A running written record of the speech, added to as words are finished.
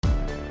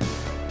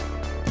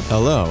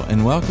Hello,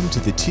 and welcome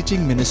to the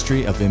teaching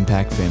ministry of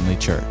Impact Family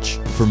Church.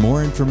 For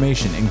more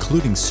information,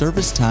 including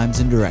service times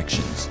and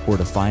directions, or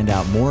to find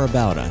out more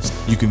about us,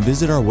 you can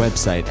visit our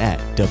website at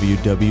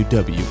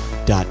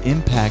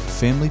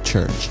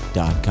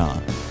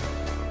www.impactfamilychurch.com.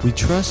 We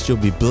trust you'll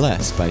be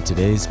blessed by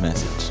today's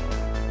message.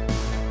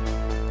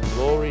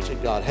 Glory to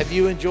God. Have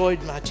you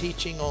enjoyed my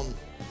teaching on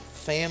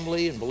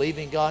family and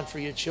believing God for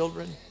your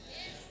children?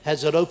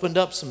 Has it opened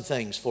up some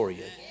things for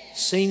you?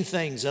 Seen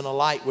things in a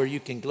light where you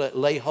can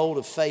lay hold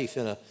of faith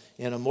in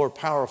a more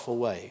powerful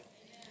way?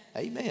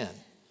 Amen.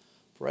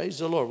 Praise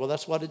the Lord. Well,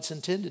 that's what it's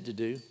intended to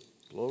do.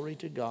 Glory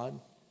to God.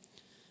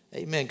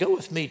 Amen. Go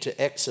with me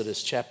to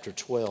Exodus chapter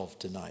 12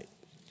 tonight.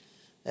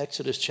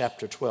 Exodus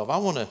chapter 12. I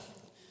want to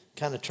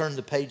kind of turn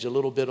the page a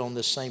little bit on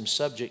this same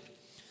subject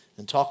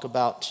and talk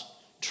about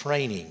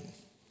training,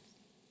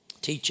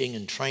 teaching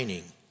and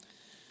training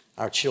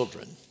our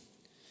children.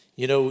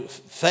 You know,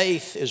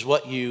 faith is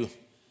what you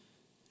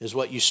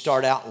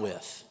start out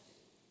with.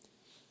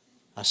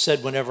 I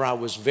said whenever I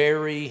was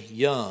very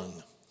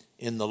young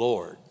in the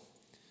Lord,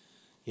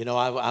 you know,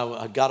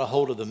 I got a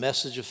hold of the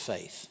message of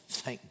faith.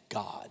 Thank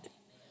God.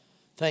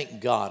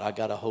 Thank God I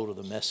got a hold of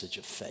the message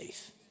of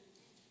faith.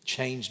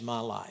 Changed my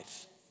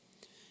life.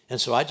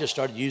 And so I just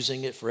started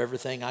using it for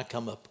everything I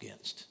come up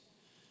against.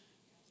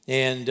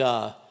 And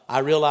I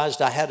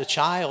realized I had a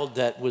child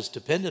that was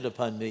dependent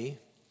upon me,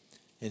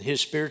 and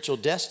his spiritual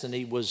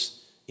destiny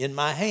was in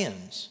my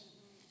hands.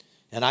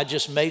 And I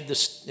just made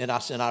this, and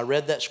I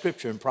read that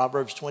scripture in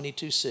Proverbs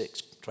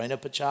 22:6. Train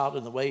up a child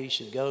in the way he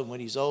should go, and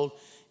when he's old,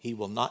 he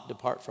will not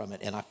depart from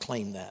it. And I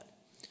claimed that.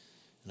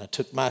 And I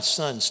took my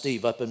son,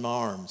 Steve, up in my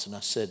arms, and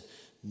I said,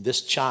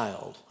 this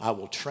child, I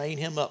will train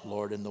him up,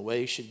 Lord, in the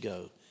way he should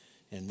go.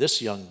 And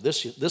this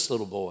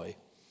little boy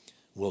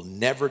will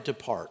never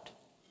depart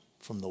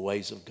from the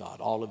ways of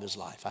God all of his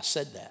life. I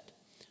said that.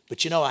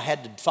 But you know, I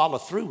had to follow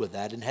through with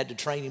that and had to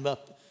train him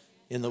up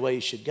in the way he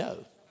should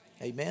go.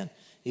 Amen.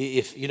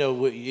 If you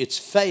know, it's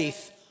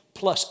faith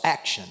plus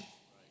action.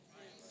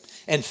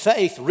 And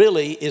faith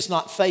really is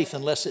not faith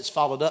unless it's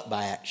followed up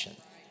by action.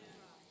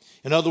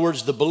 In other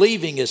words, the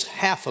believing is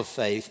half of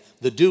faith,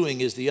 the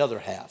doing is the other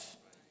half.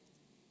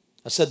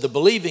 I said the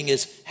believing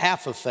is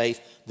half of faith,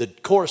 the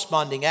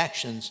corresponding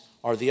actions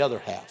are the other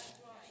half.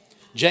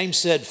 James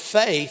said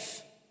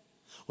faith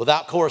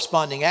without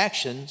corresponding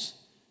actions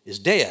is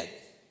dead,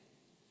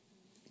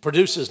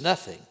 produces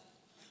nothing.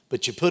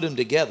 But you put them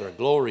together,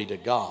 glory to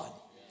God.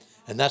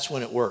 And that's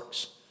when it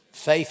works.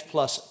 Faith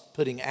plus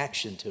putting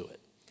action to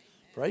it.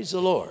 Praise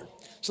the Lord.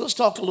 So let's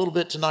talk a little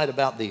bit tonight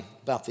about the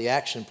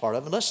action part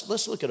of it.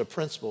 Let's look at a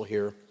principle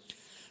here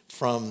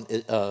from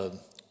the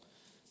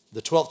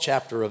 12th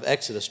chapter of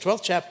Exodus.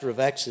 12th chapter of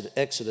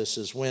Exodus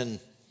is when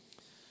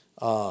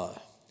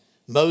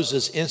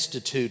Moses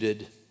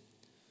instituted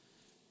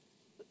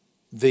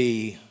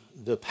the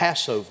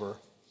Passover.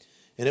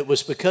 And it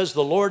was because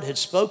the Lord had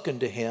spoken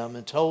to him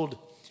and told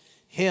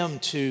him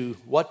to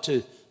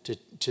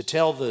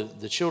tell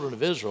the children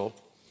of Israel.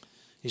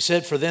 He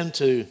said for them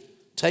to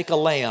take a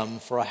lamb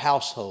for a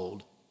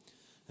household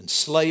and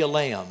slay a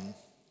lamb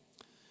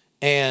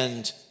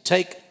and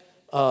take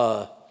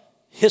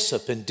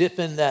hyssop and dip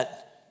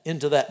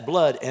into that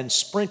blood and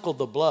sprinkle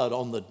the blood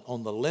on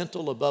the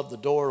lintel above the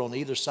door on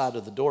either side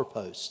of the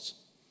doorposts.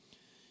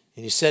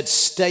 And he said,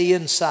 stay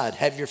inside.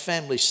 Have your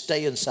family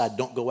stay inside.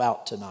 Don't go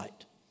out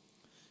tonight.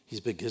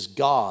 Because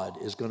God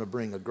is going to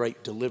bring a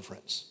great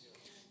deliverance.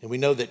 And we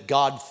know that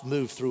God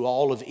moved through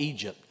all of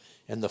Egypt,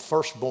 and the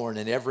firstborn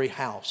in every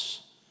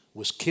house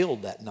was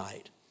killed that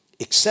night,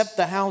 except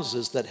the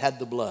houses that had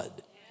the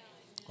blood.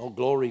 Oh,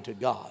 glory to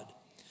God.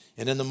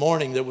 And in the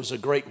morning there was a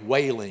great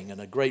wailing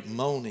and a great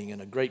moaning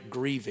and a great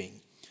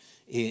grieving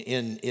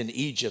in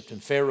Egypt.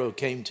 And Pharaoh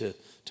came to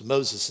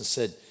Moses and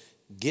said,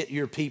 get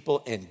your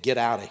people and get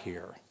out of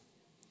here.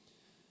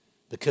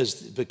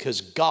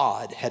 Because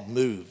God had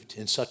moved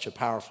in such a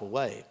powerful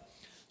way.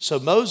 So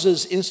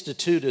Moses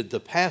instituted the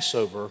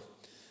Passover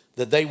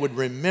that they would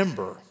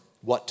remember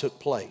what took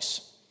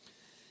place.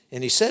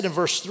 And he said in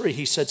verse 3,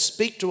 he said,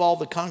 speak to all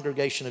the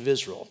congregation of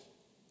Israel,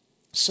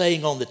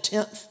 saying on the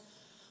 10th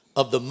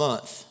of the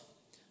month,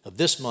 of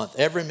this month,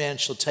 every man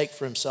shall take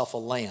for himself a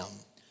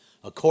lamb,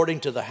 according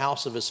to the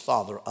house of his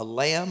father, a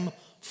lamb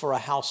for a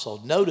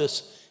household.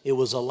 Notice it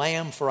was a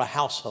lamb for a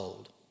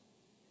household.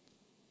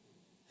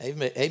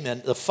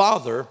 Amen. The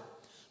father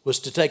was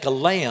to take a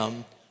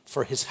lamb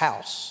for his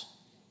house.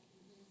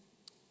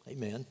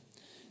 Amen. And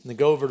then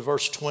go over to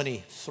verse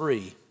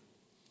 23.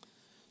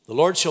 The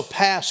Lord shall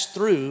pass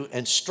through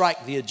and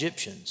strike the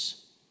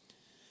Egyptians.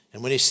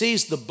 And when he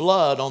sees the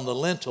blood on the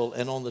lintel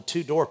and on the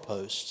two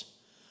doorposts,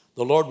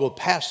 the Lord will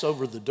pass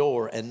over the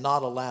door and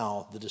not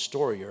allow the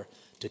destroyer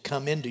to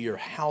come into your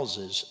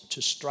houses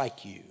to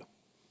strike you.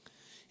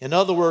 In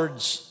other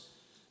words,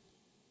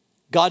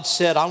 God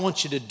said, I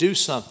want you to do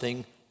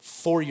something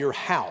for your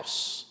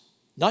house,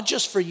 not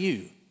just for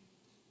you.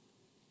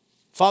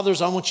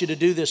 Fathers, I want you to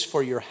do this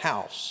for your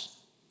house.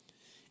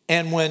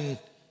 And when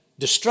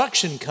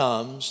destruction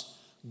comes,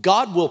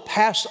 God will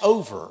pass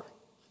over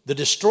The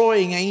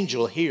destroying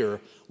angel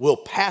here will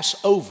pass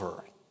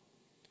over,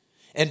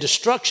 and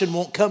destruction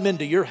won't come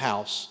into your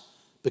house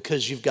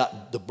because you've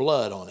got the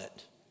blood on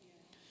it.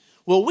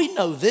 Well, we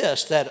know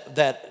this,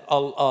 that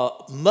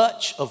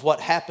much of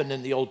what happened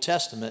in the Old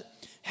Testament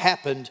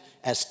happened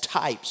as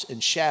types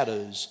and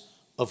shadows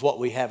of what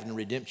we have in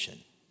redemption.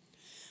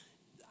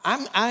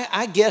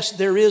 I guess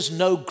there is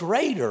no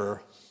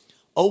greater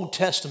Old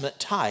Testament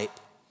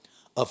type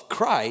of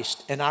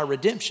Christ and our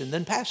redemption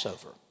than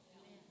Passover.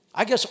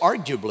 I guess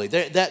arguably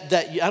that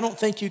I don't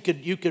think you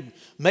could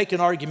make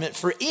an argument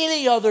for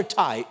any other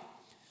type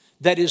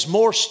that is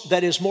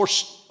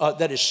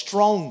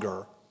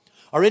stronger,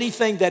 or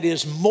anything that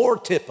is more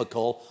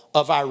typical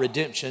of our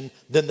redemption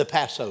than the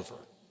Passover.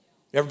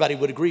 Everybody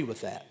would agree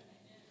with that.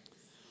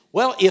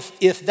 Well,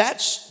 if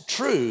that's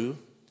true,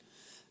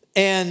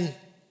 and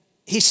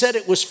he said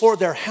it was for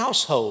their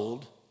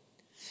household,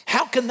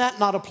 how can that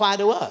not apply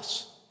to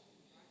us?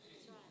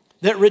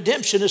 That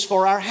redemption is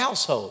for our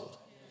household.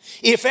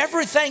 If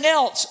everything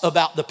else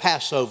about the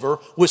Passover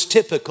was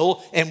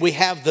typical, and we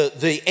have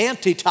the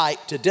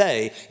antitype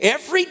today,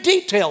 every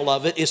detail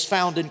of it is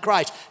found in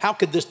Christ. How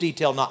could this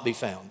detail not be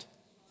found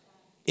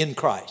in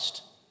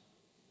Christ?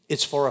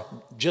 It's for,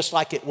 just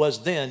like it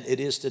was then, it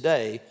is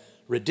today.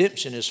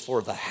 Redemption is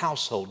for the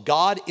household.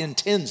 God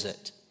intends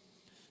it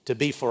to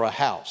be for a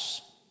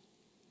house.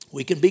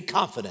 We can be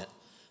confident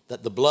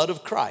that the blood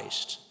of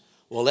Christ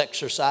will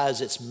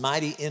exercise its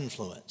mighty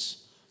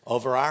influence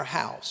over our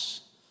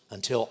house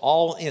until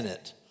all in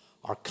it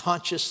are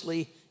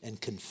consciously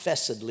and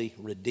confessedly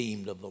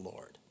redeemed of the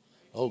Lord.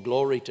 Oh,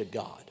 glory to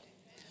God.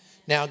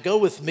 Now go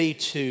with me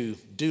to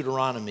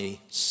Deuteronomy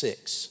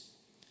 6.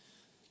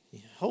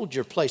 Hold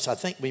your place. I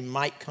think we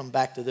might come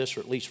back to this,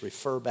 or at least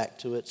refer back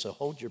to it. So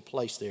hold your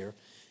place there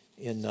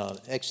in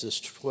Exodus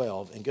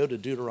 12 and go to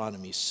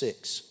Deuteronomy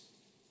 6.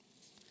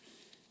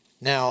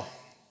 Now,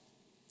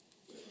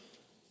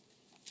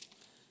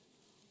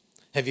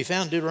 have you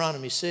found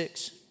Deuteronomy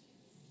 6?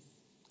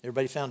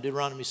 Everybody found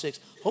Deuteronomy 6?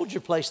 Hold your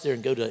place there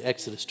and go to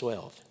Exodus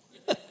 12.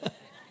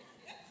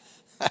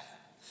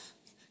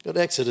 Go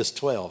to Exodus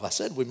 12. I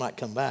said we might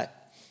come back.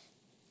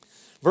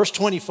 Verse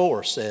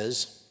 24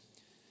 says,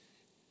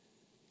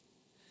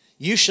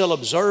 you shall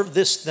observe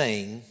this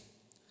thing.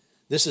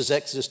 This is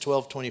Exodus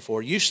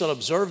 12:24. You shall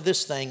observe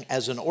this thing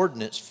as an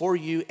ordinance for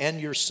you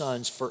and your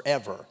sons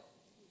forever.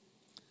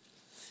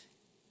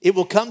 It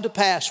will come to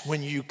pass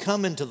when you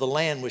come into the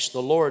land which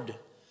the Lord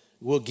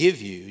will give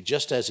you,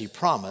 just as he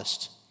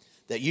promised,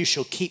 that you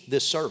shall keep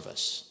this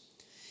service.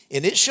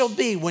 And it shall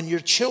be when your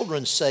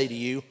children say to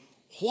you,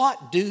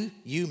 what do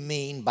you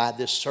mean by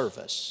this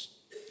service?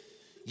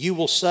 You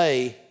will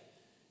say,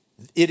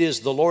 it is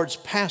the Lord's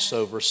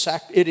Passover.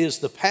 It is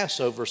the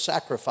Passover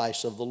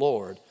sacrifice of the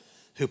Lord,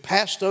 who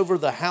passed over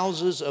the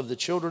houses of the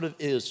children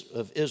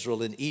of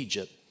Israel in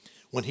Egypt,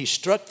 when he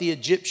struck the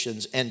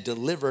Egyptians and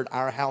delivered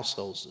our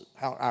households.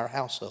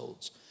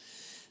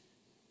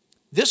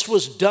 This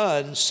was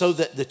done so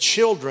that the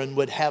children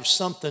would have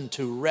something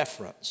to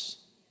reference.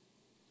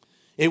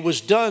 It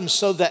was done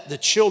so that the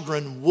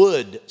children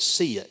would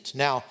see it.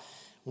 Now,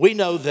 we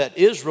know that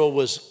Israel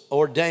was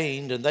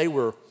ordained and they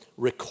were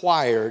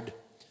required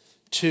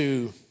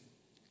to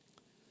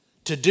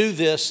do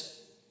this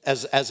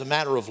as a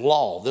matter of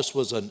law. This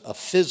was a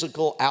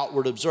physical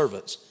outward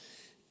observance.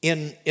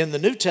 In the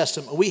New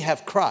Testament, we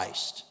have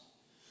Christ.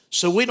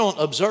 So we don't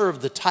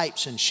observe the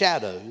types and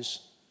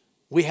shadows.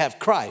 We have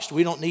Christ.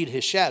 We don't need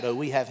his shadow.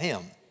 We have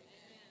him.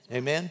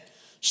 Amen?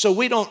 So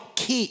we don't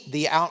keep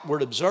the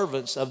outward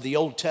observance of the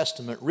Old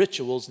Testament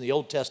rituals and the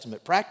Old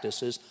Testament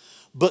practices,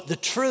 but the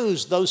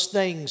truths those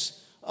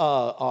things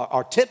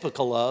are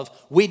typical of,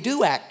 we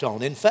do act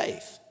on in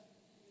faith.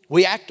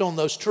 We act on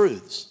those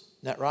truths.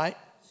 Isn't that right?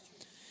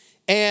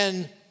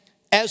 And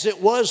as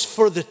it was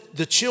for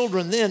the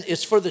children then,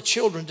 it's for the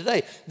children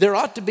today. There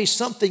ought to be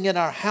something in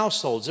our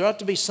households. There ought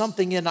to be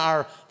something in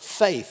our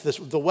faith,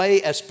 the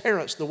way as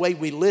parents, the way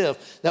we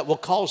live, that will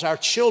cause our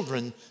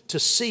children to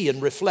see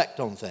and reflect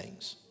on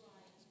things.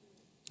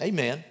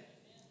 Amen.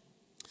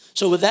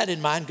 So with that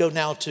in mind, go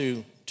now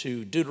to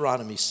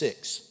Deuteronomy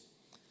 6.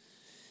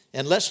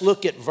 And let's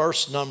look at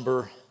verse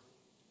number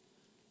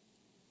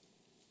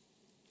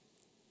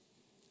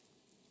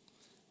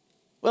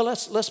 4.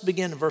 Let's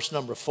begin in verse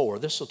number 4.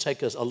 This will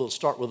take us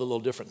start with a little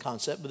different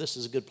concept, but this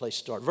is a good place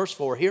to start. Verse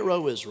 4, hear,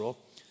 O Israel,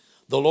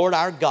 the Lord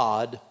our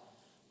God,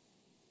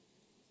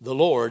 the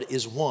Lord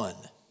is one.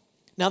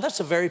 Now that's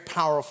a very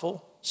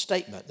powerful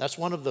statement. That's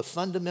one of the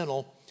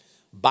fundamental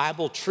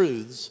Bible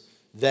truths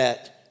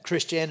that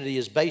Christianity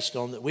is based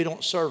on, that we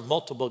don't serve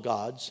multiple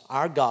gods.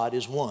 Our God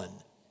is one.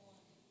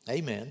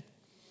 Amen.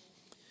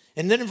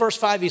 And then in verse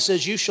 5 he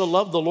says, you shall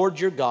love the Lord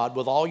your God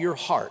with all your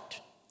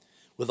heart,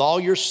 with all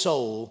your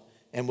soul,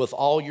 and with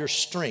all your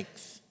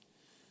strength.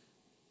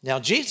 Now,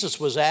 Jesus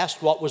was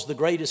asked what was the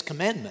greatest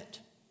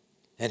commandment.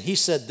 And he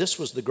said this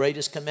was the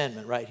greatest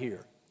commandment right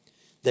here.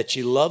 That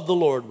you love the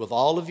Lord with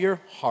all of your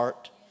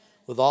heart,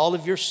 with all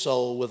of your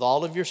soul, with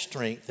all of your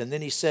strength. And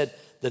then he said,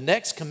 the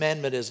next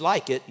commandment is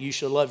like it. You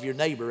shall love your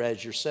neighbor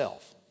as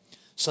yourself.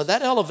 So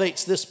that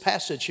elevates this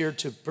passage here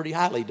to pretty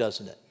highly,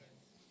 doesn't it?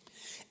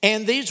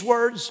 And these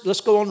words, let's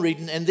go on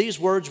reading, and these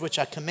words which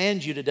I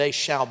command you today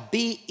shall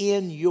be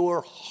in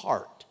your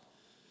heart.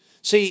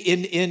 See,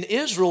 in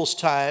Israel's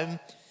time,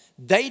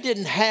 they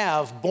didn't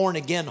have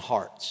born-again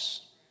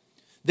hearts.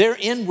 Their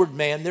inward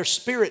man, their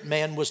spirit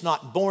man was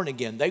not born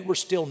again. They were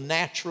still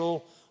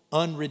natural,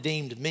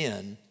 unredeemed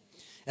men.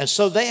 And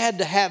so they had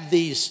to have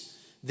these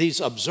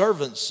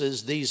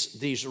observances,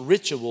 these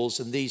rituals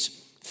and these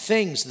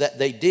things that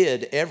they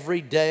did every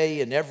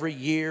day and every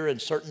year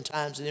and certain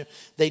times in the year.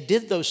 They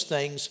did those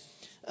things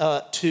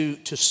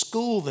to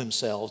school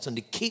themselves and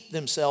to keep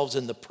themselves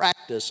in the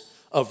practice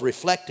of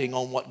reflecting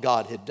on what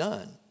God had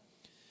done.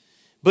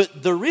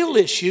 But the real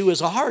issue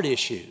is a heart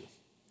issue.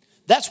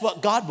 That's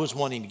what God was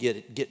wanting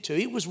to get to.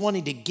 He was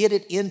wanting to get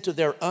it into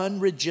their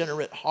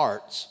unregenerate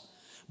hearts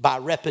by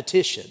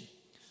repetition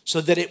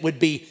so that it would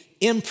be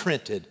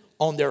imprinted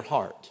on their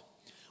heart.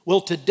 Well,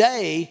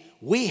 today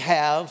we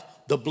have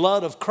the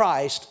blood of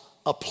Christ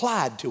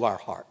applied to our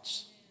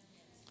hearts.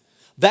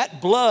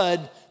 That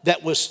blood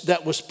that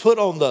was put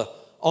on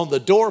the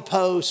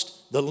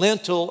doorpost, the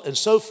lintel, and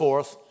so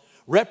forth,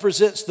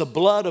 represents the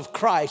blood of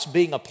Christ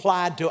being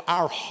applied to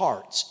our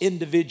hearts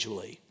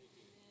individually.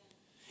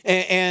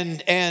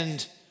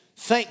 And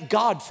thank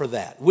God for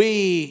that.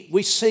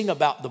 We sing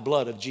about the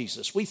blood of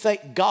Jesus. We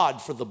thank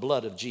God for the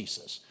blood of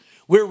Jesus.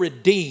 We're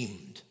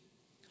redeemed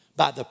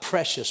by the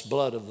precious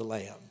blood of the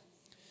Lamb.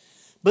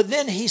 But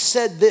then he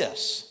said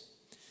this.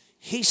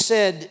 He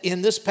said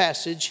in this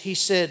passage, he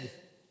said,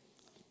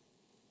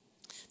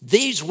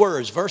 these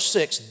words, verse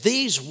 6,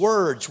 these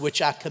words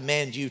which I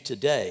command you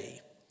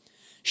today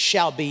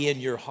shall be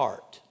in your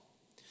heart.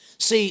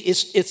 See,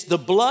 it's the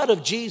blood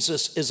of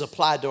Jesus is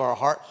applied to our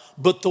heart,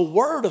 but the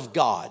word of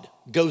God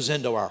goes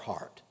into our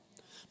heart.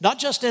 Not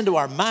just into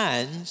our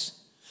minds,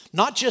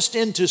 not just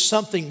into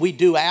something we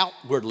do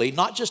outwardly,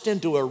 not just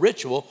into a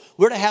ritual.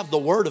 We're to have the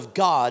word of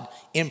God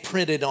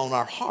imprinted on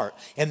our heart.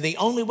 And the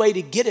only way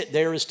to get it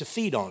there is to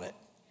feed on it.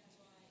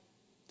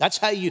 That's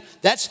how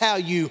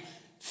you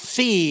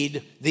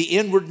feed the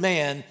inward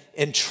man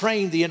and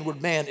train the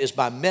inward man, is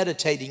by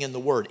meditating in the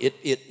word.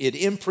 It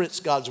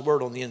imprints God's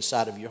word on the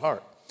inside of your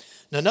heart.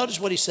 Now notice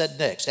what he said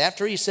next.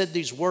 After he said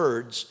these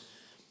words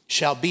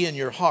shall be in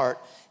your heart,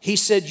 he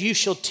said, you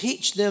shall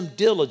teach them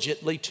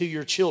diligently to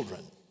your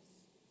children.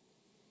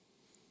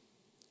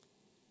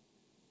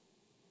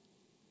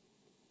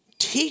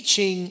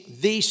 Teaching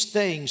these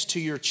things to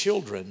your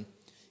children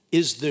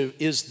is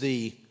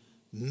the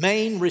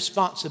main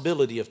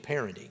responsibility of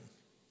parenting.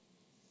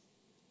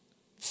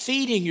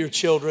 Feeding your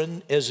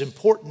children, as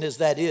important as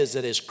that is,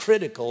 and as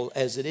critical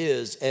as it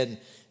is, and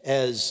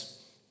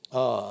as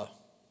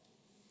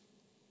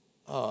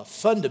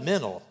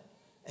fundamental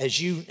as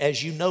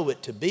you know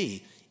it to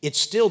be, it's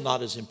still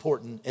not as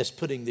important as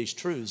putting these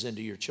truths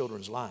into your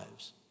children's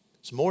lives.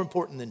 It's more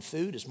important than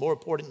food. It's more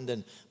important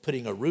than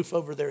putting a roof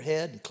over their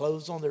head and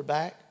clothes on their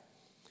back.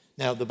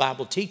 Now, the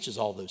Bible teaches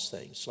all those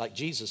things. Like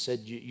Jesus said,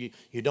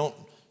 you don't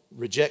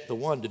reject the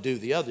one to do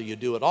the other. You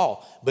do it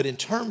all. But in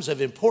terms of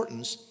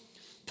importance,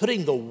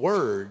 putting the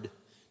word,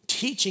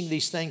 teaching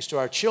these things to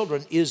our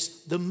children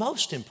is the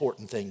most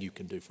important thing you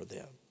can do for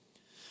them.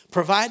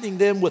 Providing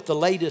them with the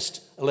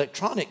latest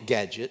electronic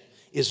gadget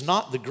is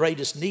not the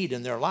greatest need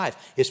in their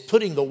life. It's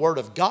putting the word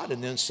of God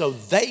in them so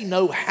they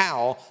know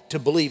how to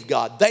believe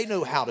God. They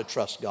know how to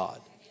trust God.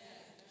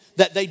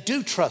 That they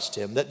do trust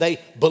him, that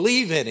they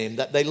believe in him,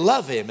 that they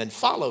love him and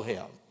follow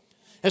him.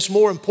 It's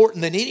more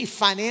important than any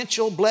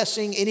financial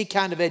blessing, any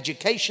kind of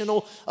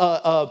educational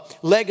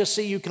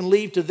legacy you can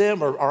leave to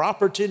them or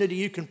opportunity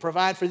you can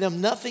provide for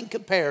them. Nothing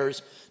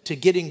compares to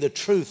getting the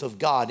truth of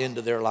God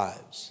into their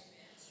lives.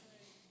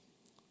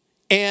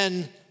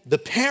 And the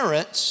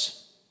parents,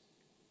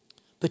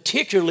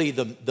 particularly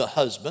the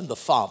husband, the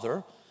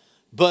father,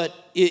 but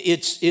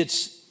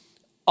it's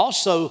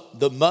also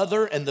the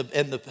mother and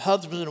the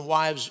husband and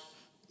wives,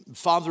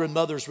 father and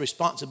mother's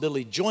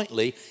responsibility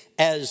jointly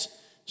as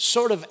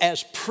sort of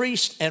as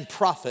priest and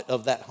prophet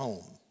of that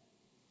home,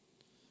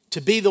 to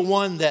be the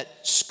one that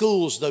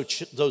schools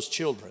those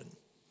children.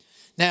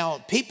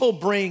 Now, people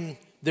bring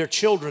their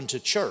children to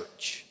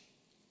church,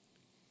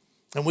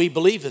 and we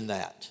believe in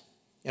that,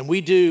 and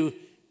we do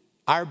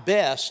our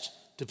best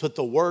to put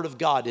the word of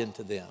God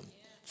into them.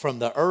 From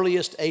the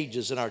earliest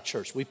ages in our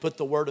church, we put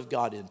the word of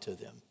God into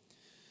them.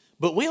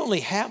 But we only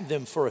have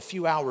them for a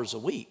few hours a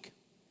week.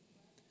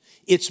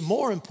 It's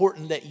more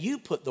important that you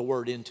put the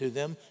word into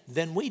them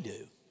than we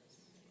do.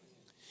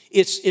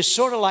 It's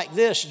sort of like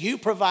this. You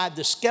provide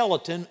the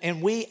skeleton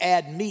and we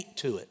add meat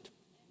to it.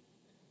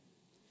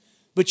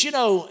 But you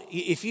know,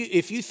 if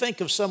you think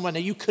of someone, now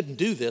you couldn't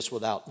do this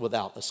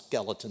without a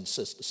skeletal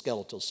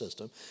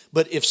system.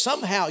 But if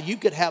somehow you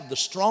could have the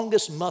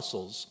strongest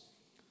muscles,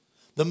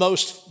 the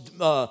most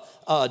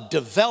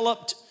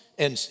developed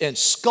and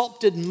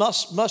sculpted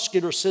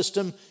muscular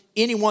system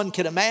anyone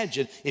can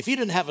imagine, if you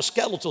didn't have a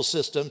skeletal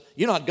system,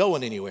 you're not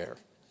going anywhere.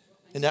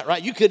 Isn't that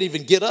right? You couldn't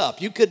even get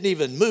up. You couldn't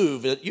even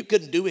move. You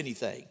couldn't do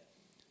anything.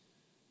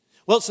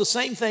 Well, it's the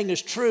same thing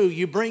is true.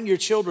 You bring your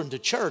children to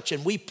church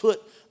and we put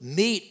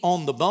meat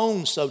on the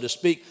bone, so to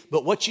speak,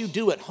 but what you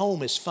do at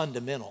home is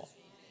fundamental.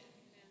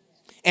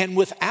 And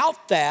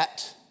without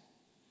that,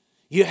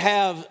 you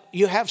have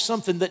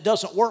something that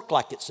doesn't work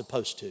like it's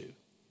supposed to.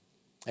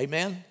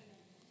 Amen?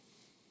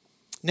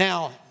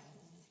 Now,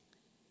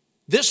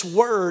 this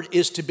word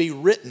is to be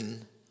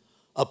written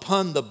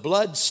upon the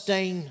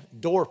blood-stained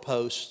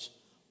doorposts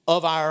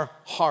of our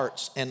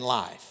hearts and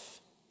life.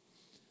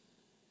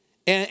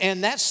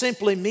 And that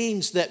simply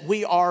means that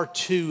we are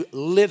to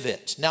live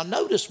it. Now,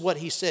 notice what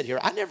he said here.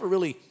 I never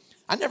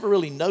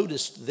really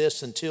noticed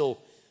this until,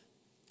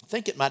 I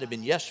think it might have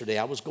been yesterday.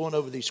 I was going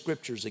over these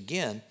scriptures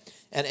again,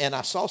 and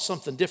I saw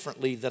something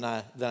differently than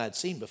I'd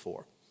seen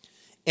before.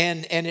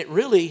 And it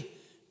really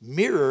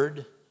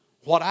mirrored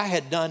what I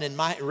had done in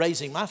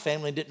raising my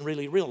family and didn't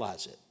really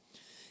realize it.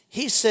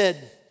 He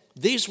said,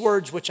 "These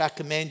words which I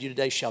command you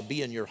today shall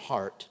be in your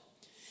heart,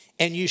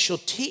 and you shall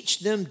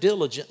teach them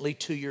diligently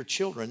to your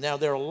children." Now,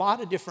 there are a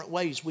lot of different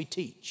ways we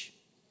teach.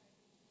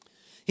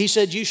 He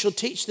said, "You shall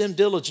teach them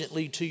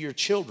diligently to your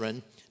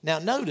children." Now,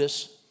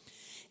 notice,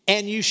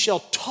 "and you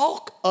shall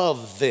talk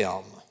of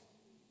them."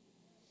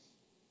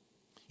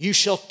 You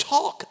shall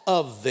talk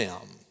of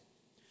them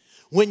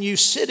when you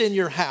sit in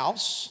your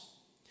house.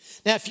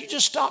 Now, if you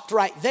just stopped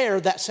right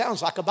there, that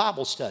sounds like a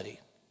Bible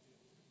study,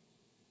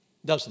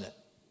 doesn't it?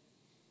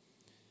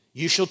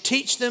 You shall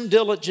teach them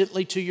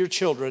diligently to your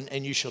children,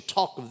 and you shall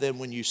talk of them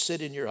when you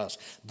sit in your house.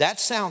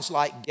 That sounds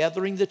like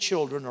gathering the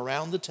children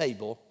around the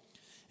table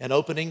and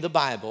opening the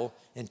Bible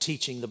and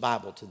teaching the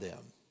Bible to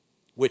them,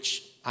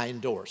 which I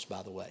endorse,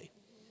 by the way.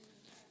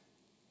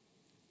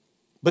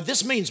 But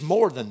this means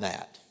more than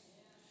that,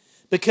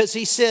 because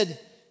he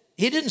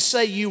didn't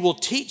say you will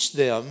teach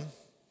them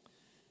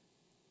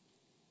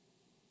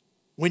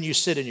when you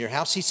sit in your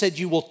house. He said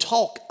you will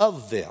talk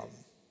of them.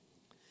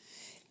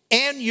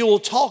 And you will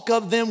talk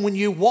of them when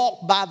you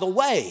walk by the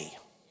way.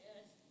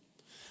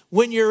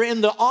 When you're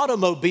in the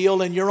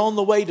automobile and you're on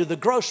the way to the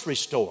grocery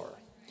store.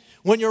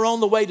 When you're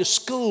on the way to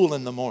school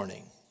in the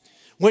morning.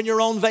 When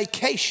you're on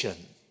vacation.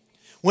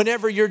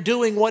 Whenever you're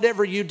doing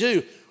whatever you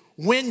do.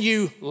 When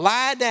you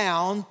lie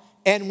down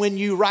and when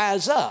you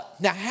rise up.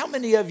 Now, how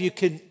many of you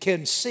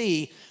can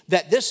see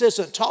that this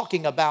isn't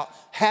talking about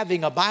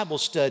having a Bible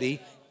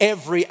study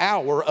every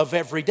hour of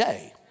every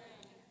day?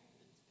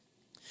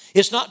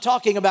 It's not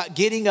talking about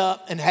getting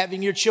up and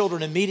having your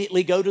children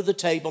immediately go to the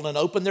table and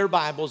open their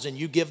Bibles and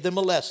you give them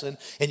a lesson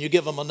and you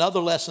give them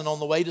another lesson on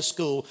the way to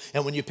school.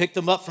 And when you pick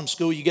them up from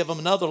school, you give them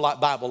another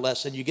Bible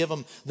lesson. You give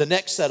them the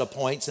next set of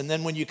points. And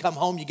then when you come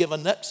home, you give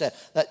them the next set.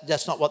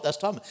 That's not what that's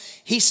talking about.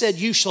 He said,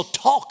 you shall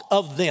talk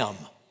of them.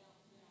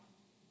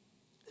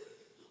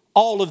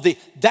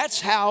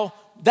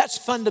 That's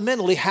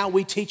fundamentally how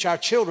we teach our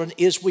children,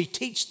 is we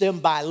teach them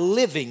by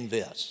living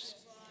this.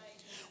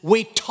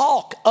 We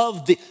talk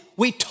of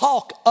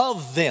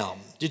them.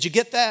 Did you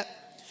get that?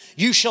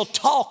 You shall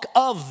talk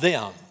of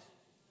them.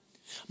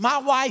 My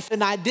wife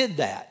and I did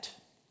that.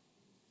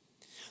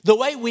 The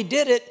way we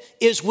did it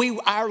is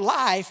our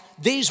life,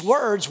 these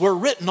words were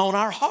written on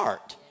our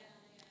heart.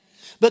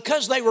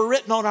 Because they were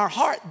written on our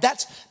heart,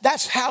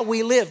 that's how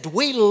we lived.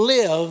 We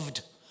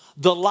lived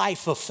the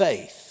life of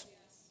faith.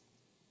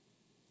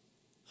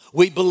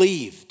 We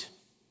believed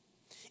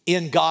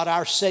in God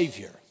our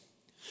Savior.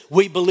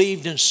 We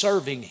believed in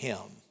serving Him.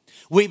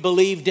 We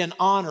believed in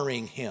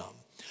honoring Him.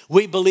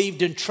 We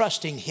believed in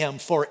trusting Him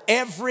for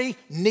every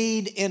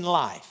need in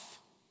life.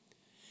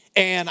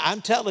 And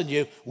I'm telling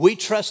you, we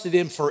trusted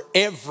Him for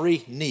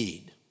every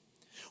need.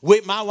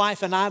 My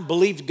wife and I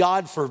believed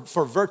God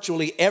for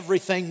virtually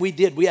everything we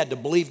did. We had to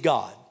believe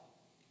God.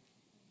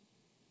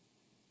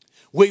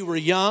 We were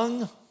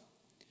young.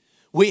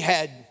 We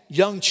had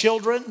young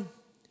children.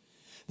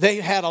 They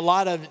had a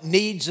lot of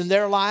needs in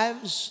their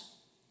lives.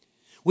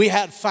 We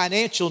had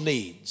financial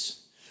needs.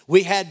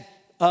 We had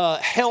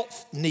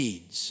health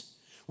needs.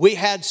 We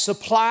had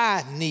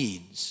supply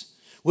needs.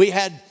 We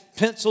had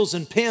pencils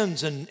and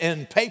pens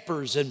and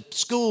papers and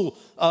school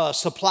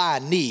supply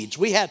needs.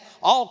 We had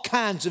all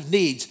kinds of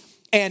needs.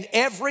 And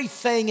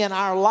everything in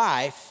our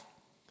life,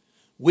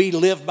 we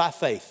lived by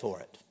faith for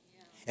it.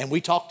 And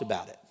we talked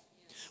about it.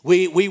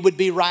 We would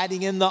be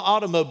riding in the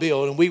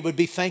automobile and we would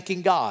be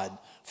thanking God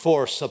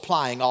for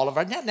supplying all of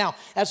our. Now,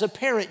 as a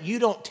parent, you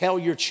don't tell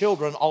your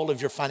children all of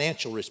your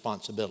financial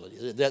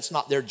responsibilities. That's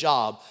not their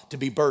job to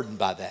be burdened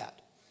by that.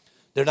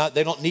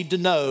 They don't need to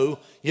know,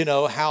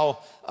 how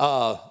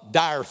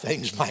dire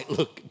things might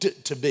look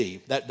to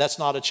be. That's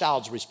not a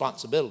child's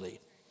responsibility.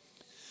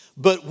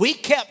 But we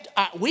kept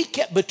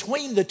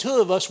between the two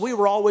of us, we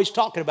were always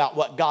talking about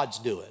what God's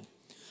doing.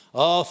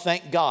 Oh,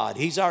 thank God.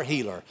 He's our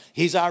healer.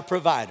 He's our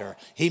provider.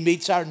 He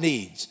meets our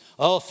needs.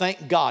 Oh,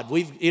 thank God.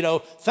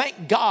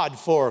 Thank God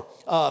for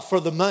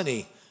the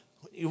money.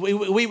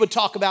 We would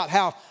talk about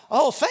how,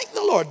 oh, thank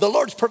the Lord. The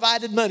Lord's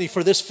provided money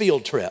for this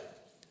field trip.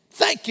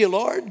 Thank you,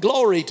 Lord.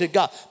 Glory to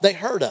God. They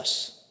heard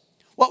us.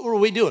 What were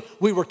we doing?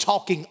 We were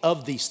talking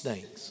of these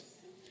things.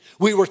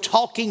 We were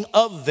talking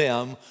of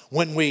them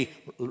when we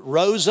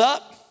rose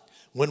up,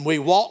 When we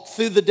walked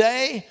through the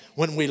day,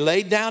 when we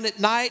laid down at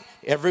night,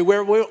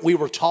 everywhere we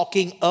were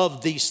talking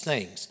of these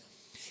things.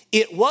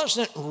 It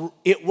wasn't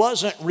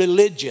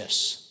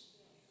religious.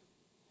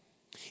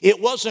 It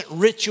wasn't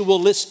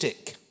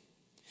ritualistic.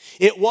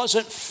 It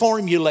wasn't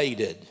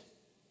formulated.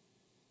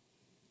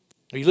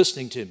 Are you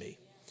listening to me?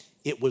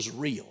 It was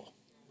real.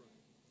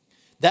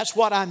 That's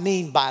what I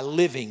mean by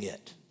living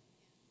it.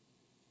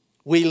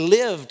 We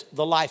lived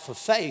the life of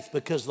faith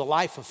because the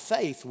life of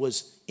faith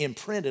was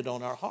imprinted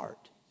on our heart.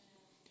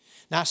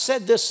 Now, I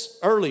said this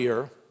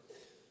earlier.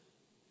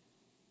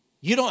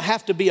 You don't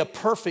have to be a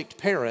perfect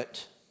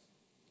parent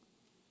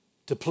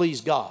to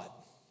please God.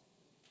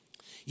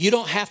 You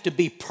don't have to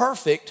be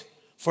perfect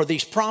for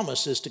these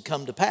promises to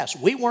come to pass.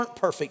 We weren't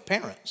perfect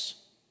parents.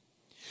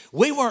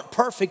 We weren't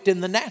perfect in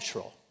the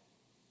natural.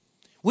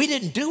 We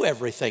didn't do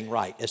everything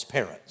right as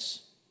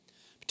parents.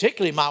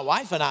 Particularly my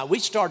wife and I, we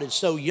started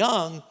so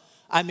young.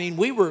 I mean,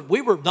 we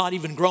were not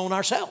even grown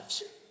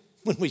ourselves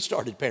when we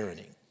started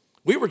parenting.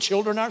 We were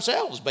children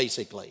ourselves,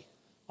 basically,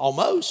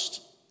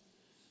 almost.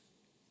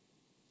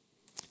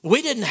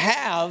 We didn't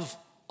have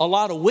a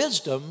lot of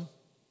wisdom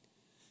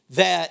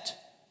that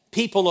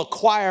people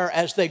acquire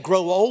as they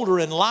grow older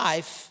in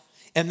life,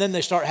 and then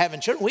they start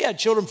having children. We had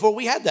children before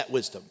we had that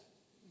wisdom.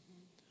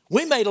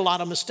 We made a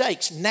lot of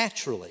mistakes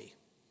naturally.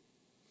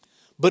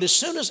 But as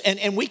soon as,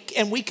 and we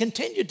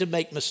continued to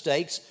make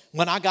mistakes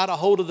when I got a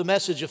hold of the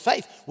message of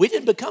faith. We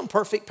didn't become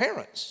perfect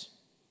parents.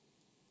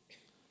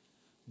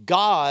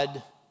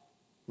 God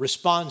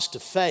responds to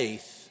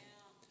faith,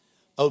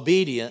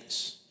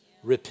 obedience,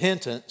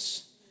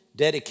 repentance,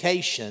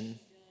 dedication,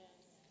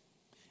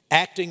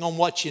 acting on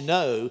what you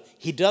know.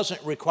 He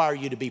doesn't require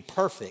you to be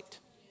perfect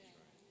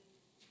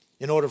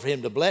in order for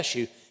him to bless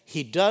you.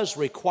 He does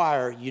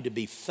require you to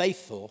be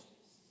faithful,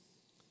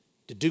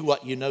 to do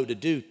what you know to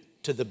do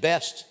to the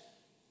best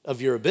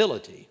of your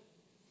ability.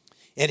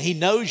 And he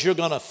knows you're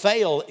going to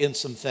fail in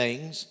some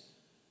things,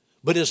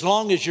 but as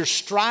long as you're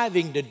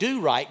striving to do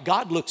right,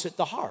 God looks at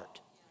the heart.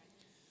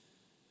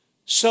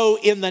 So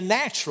in the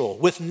natural,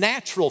 with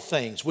natural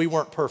things, we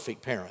weren't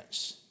perfect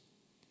parents.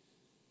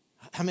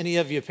 How many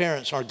of you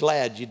parents are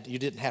glad you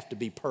didn't have to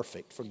be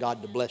perfect for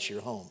God to bless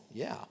your home?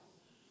 Yeah.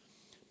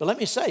 But let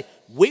me say,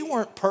 we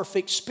weren't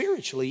perfect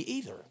spiritually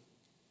either.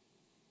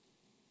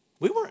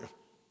 We weren't.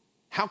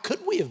 How could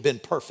we have been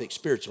perfect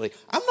spiritually?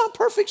 I'm not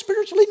perfect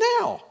spiritually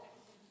now.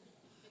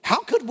 How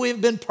could we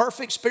have been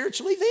perfect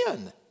spiritually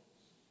then?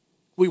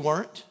 We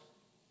weren't.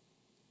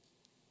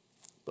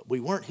 But we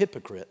weren't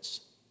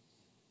hypocrites.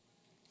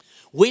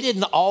 We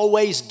didn't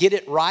always get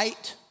it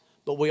right,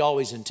 but we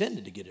always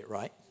intended to get it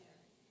right.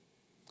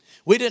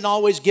 We didn't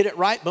always get it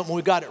right, but when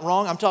we got it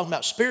wrong, I'm talking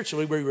about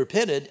spiritually, we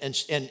repented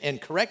and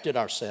corrected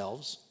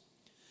ourselves.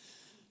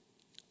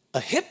 A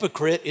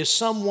hypocrite is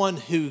someone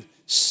who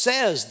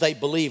says they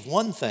believe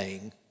one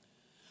thing,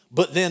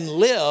 but then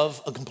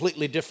live a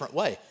completely different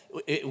way.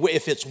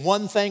 If it's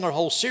one thing or a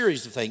whole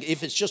series of things,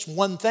 if it's just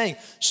one thing,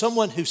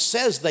 someone who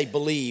says they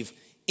believe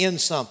in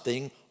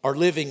something or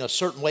living a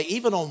certain way,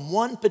 even on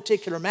one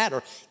particular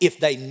matter, if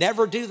they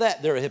never do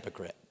that, they're a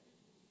hypocrite.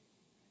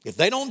 If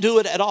they don't do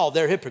it at all,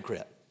 they're a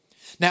hypocrite.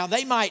 Now,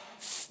 they might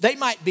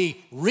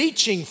be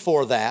reaching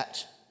for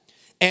that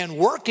and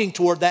working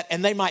toward that,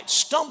 and they might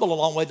stumble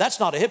along the way. That's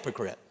not a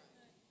hypocrite.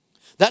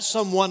 That's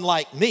someone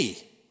like me.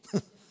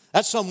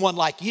 That's someone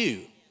like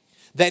you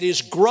that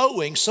is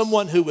growing,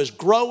 someone who is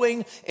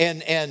growing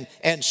and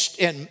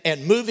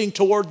moving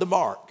toward the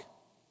mark.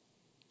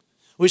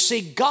 We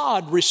see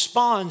God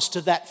responds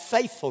to that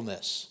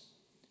faithfulness.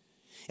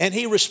 And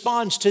he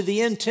responds to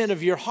the intent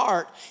of your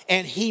heart,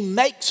 and he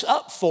makes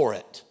up for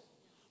it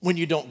when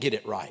you don't get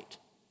it right.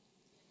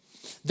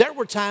 There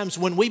were times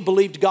when we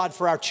believed God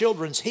for our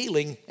children's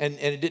healing and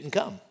it didn't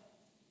come.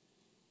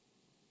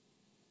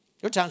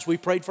 There were times we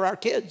prayed for our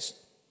kids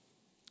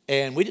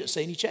and we didn't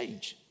see any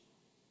change.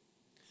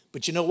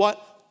 But you know what?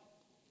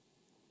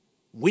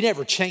 We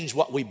never changed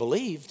what we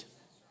believed.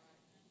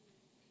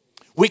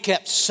 We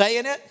kept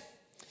saying it.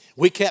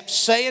 We kept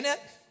saying it.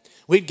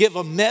 We'd give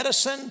them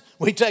medicine.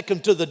 We'd take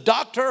them to the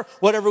doctor,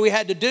 whatever we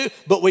had to do.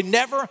 But we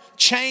never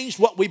changed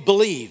what we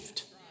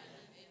believed.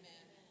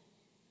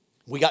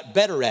 We got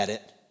better at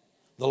it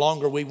the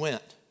longer we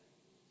went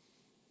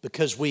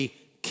because we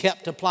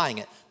kept applying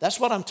it.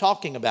 That's what I'm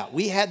talking about.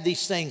 We had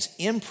these things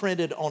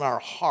imprinted on our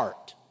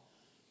heart.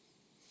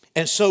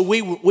 And so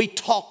we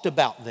talked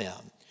about them.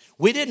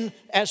 We didn't,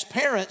 as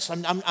parents,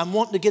 I'm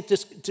wanting to get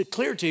this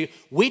clear to you,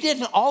 we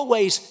didn't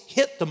always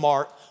hit the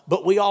mark,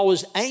 but we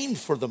always aimed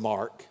for the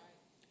mark.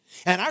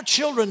 And our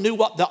children knew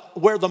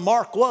where the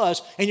mark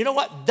was. And you know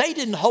what? They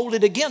didn't hold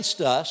it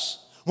against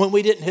us when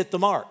we didn't hit the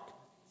mark.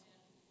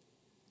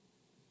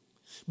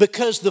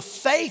 Because the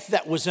faith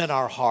that was in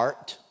our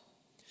heart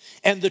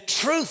and the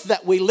truth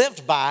that we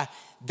lived by,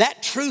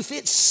 that truth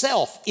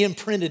itself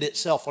imprinted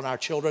itself on our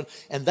children,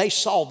 and they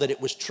saw that it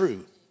was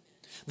true.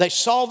 They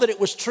saw that it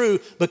was true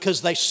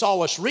because they saw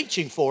us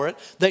reaching for it.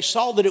 They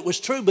saw that it was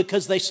true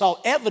because they saw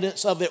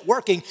evidence of it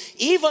working,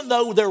 even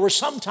though there were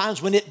some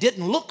times when it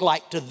didn't look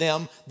like to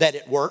them that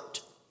it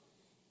worked.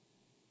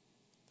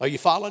 Are you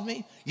following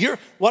me?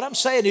 What I'm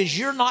saying is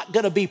you're not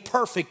going to be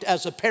perfect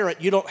as a parent.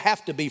 You don't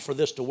have to be for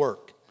this to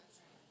work.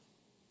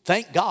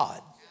 Thank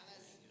God.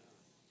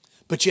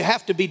 But you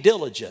have to be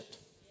diligent.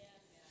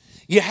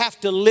 You have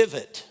to live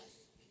it.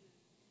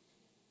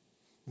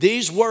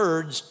 These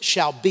words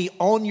shall be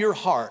on your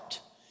heart,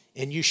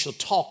 and you shall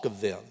talk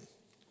of them.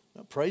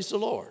 Well, praise the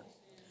Lord.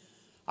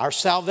 Our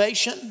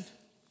salvation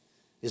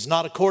is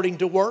not according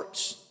to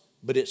works,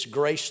 but it's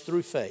grace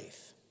through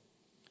faith.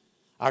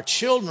 Our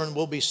children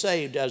will be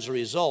saved as a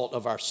result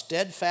of our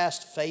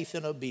steadfast faith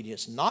and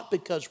obedience, not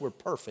because we're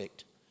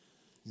perfect,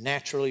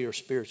 naturally or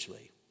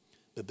spiritually,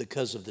 but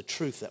because of the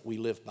truth that we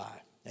live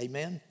by.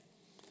 Amen?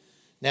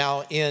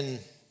 Now, in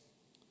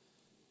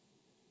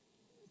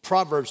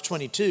Proverbs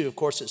 22, of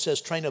course, it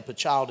says, train up a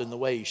child in the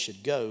way he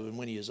should go, and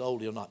when he is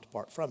old, he'll not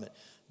depart from it.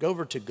 Go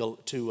over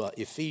to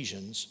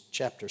Ephesians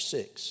chapter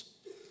 6.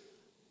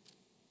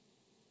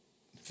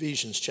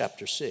 Ephesians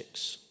chapter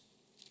 6.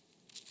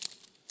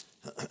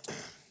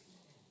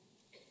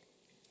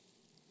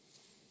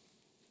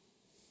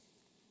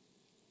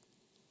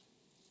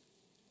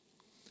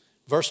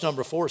 Verse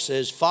number 4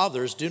 says,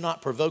 fathers, do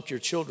not provoke your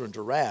children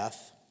to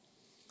wrath,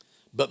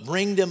 but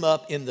bring them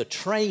up in the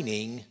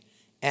training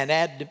and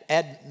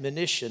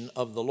admonition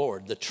of the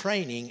Lord. The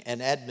training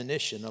and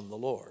admonition of the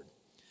Lord.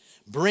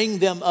 Bring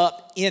them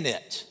up in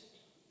it.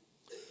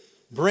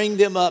 Bring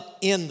them up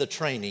in the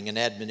training and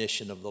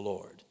admonition of the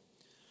Lord.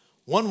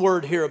 One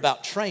word here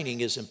about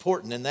training is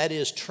important, and that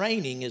is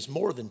training is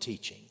more than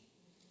teaching.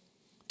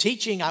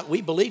 Teaching,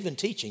 we believe in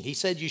teaching. He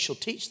said you shall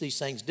teach these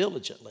things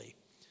diligently.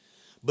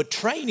 But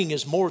training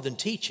is more than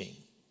teaching.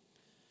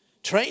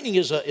 Training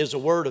is a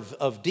word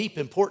of deep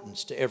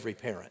importance to every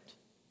parent.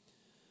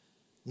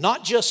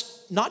 Not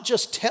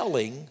just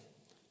telling,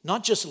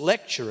 not just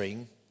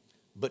lecturing,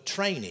 but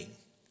training.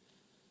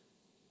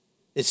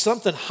 It's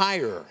something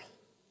higher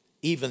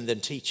even than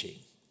teaching.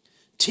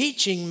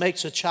 Teaching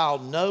makes a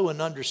child know and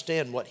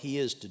understand what he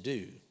is to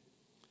do.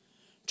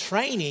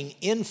 Training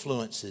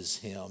influences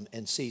him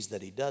and sees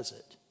that he does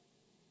it.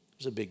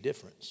 There's a big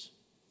difference.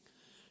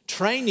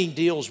 Training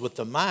deals with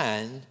the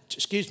mind,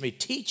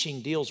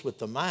 teaching deals with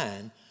the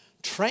mind.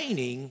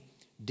 Training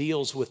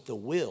deals with the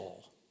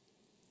will.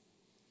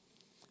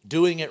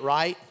 Doing it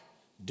right,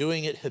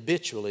 doing it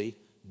habitually,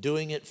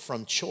 doing it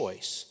from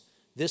choice.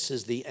 This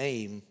is the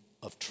aim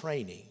of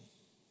training.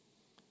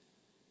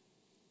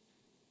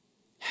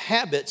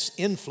 Habits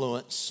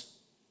influence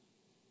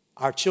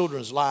our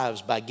children's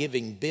lives by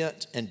giving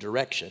bent and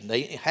direction.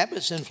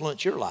 Habits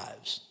influence your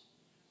lives,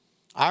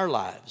 our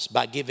lives,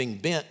 by giving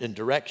bent and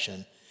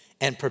direction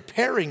and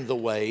preparing the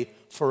way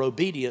for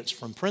obedience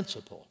from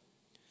principle.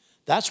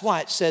 That's why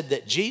it said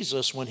that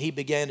Jesus, when he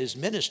began his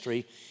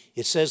ministry,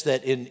 it says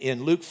that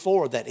in Luke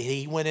 4 that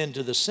he went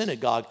into the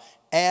synagogue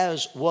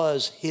as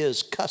was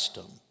his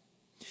custom.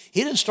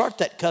 He didn't start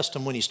that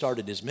custom when he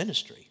started his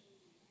ministry.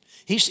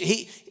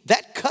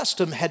 That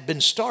custom had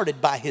been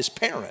started by his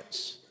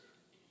parents.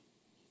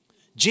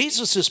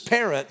 Jesus'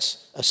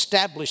 parents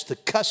established the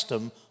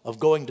custom of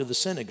going to the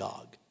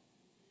synagogue.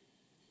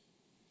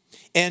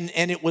 And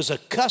it was a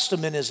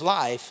custom in his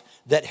life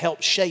that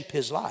helped shape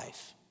his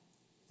life.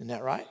 Isn't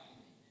that right?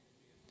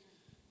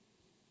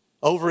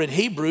 Over in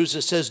Hebrews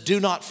it says, do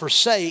not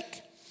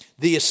forsake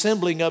the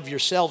assembling of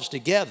yourselves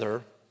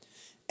together,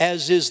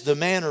 as is the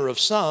manner of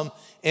some.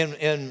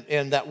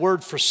 And that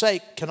word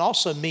forsake can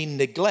also mean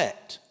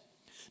neglect.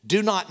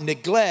 Do not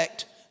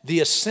neglect the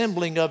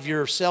assembling of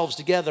yourselves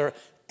together,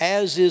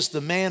 as is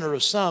the manner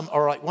of some,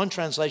 or like one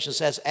translation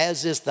says,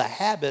 as is the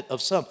habit of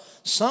some.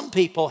 Some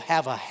people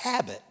have a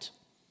habit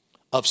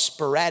of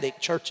sporadic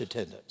church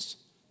attendance.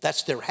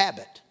 That's their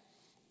habit.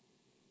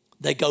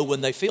 They go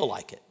when they feel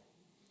like it.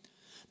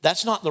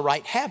 That's not the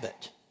right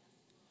habit.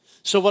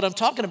 So what I'm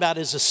talking about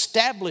is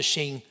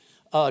establishing,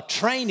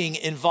 training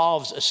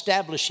involves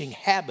establishing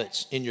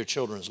habits in your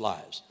children's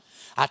lives.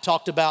 I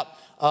talked about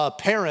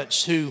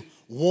parents who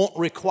won't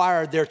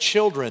require their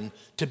children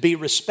to be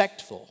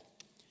respectful.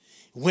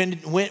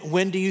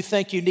 When do you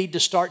think you need to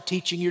start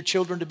teaching your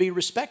children to be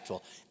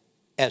respectful?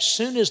 As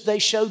soon as they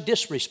show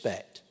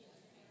disrespect.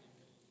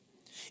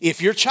 If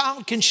your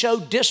child can show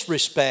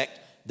disrespect,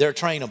 they're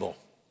trainable.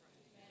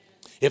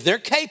 If they're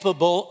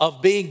capable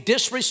of being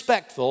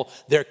disrespectful,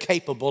 they're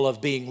capable of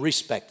being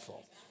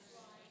respectful.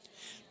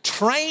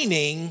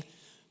 Training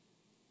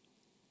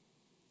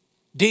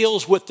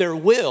deals with their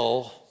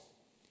will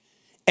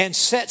and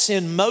sets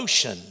in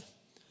motion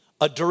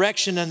a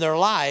direction in their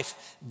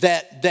life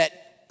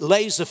that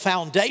lays a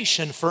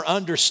foundation for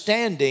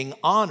understanding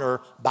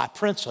honor by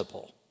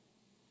principle.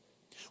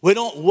 We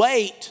don't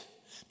wait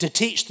to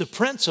teach the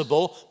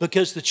principle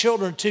because the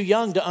children are too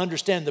young to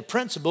understand the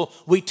principle.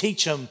 We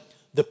teach them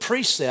the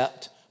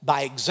precept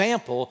by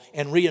example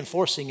and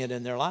reinforcing it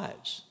in their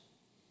lives.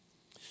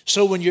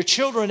 So when your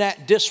children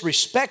act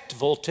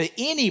disrespectful to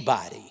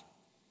anybody,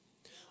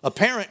 a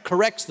parent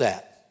corrects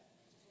that.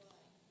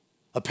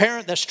 A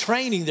parent that's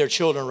training their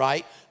children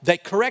right, they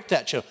correct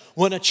that child.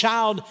 When a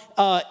child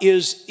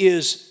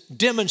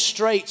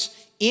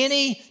demonstrates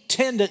any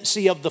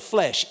tendency of the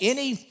flesh,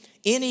 any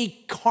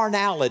any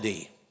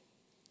carnality,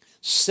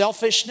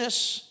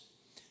 selfishness,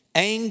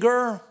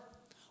 anger,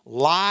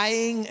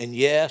 lying, and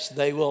yes,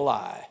 they will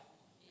lie.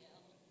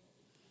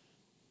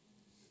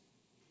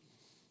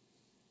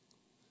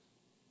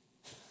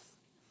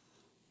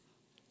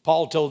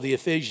 Paul told the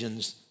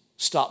Ephesians,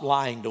 stop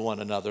lying to one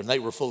another, and they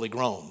were fully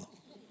grown.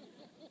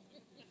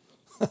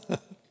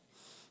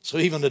 So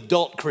even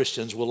adult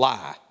Christians will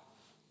lie.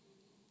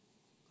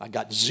 I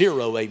got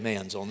 0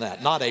 amens on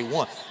that, not a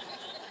one.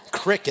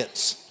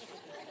 Crickets.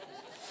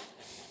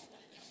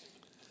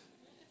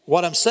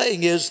 What I'm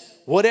saying is,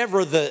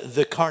 whatever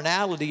the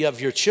carnality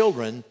of your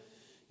children,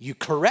 you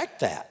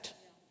correct that.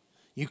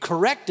 You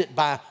correct it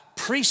by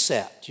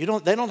precept. They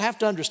don't have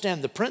to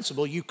understand the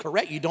principle. You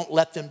correct. You don't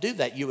let them do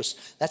that.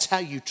 That's how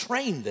you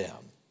train them.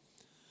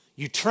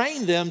 You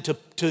train them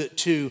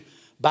to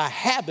by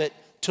habit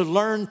to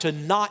learn to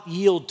not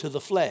yield to the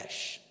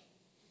flesh.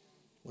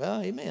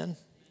 Well, amen.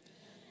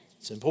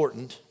 It's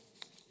important.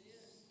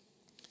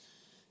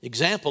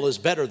 Example is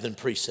better than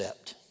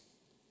precept.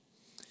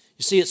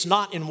 You see, it's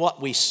not in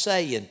what we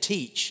say and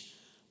teach,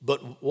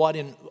 but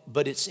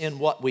it's in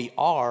what we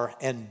are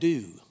and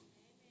do.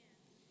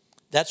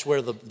 That's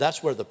where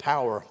the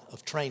power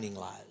of training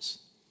lies.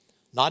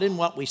 Not in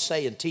what we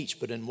say and teach,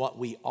 but in what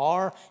we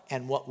are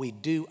and what we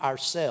do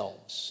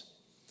ourselves.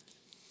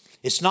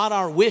 It's not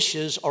our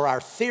wishes or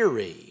our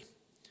theory,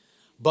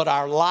 but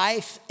our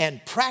life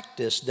and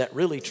practice that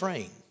really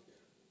train.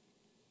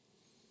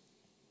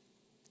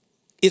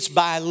 It's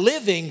by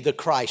living the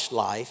Christ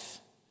life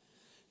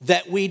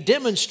that we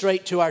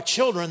demonstrate to our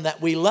children that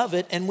we love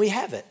it and we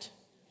have it.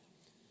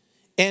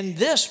 And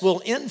this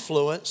will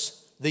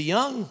influence the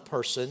young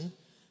person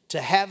to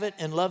have it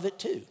and love it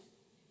too.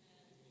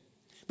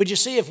 But you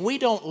see, if we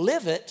don't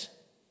live it,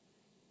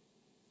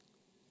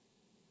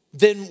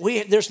 then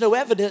there's no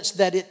evidence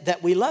that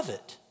we love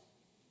it.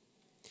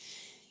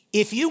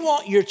 If you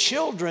want your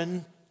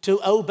children to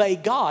obey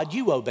God,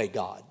 you obey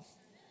God.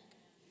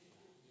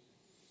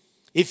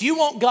 If you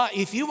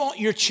want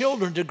your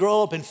children to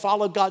grow up and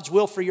follow God's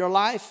will for your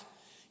life,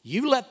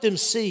 you let them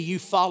see you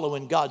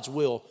following God's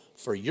will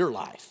for your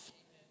life.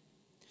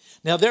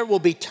 Now, there will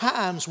be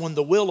times when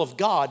the will of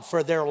God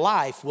for their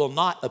life will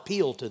not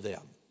appeal to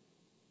them.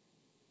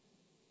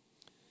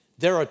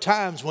 There are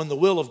times when the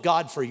will of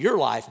God for your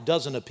life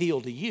doesn't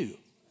appeal to you.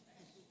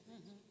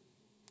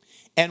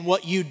 And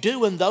what you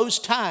do in those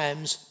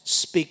times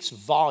speaks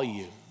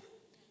volume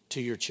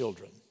to your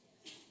children.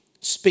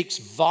 Speaks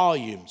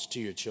volumes to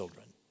your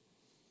children.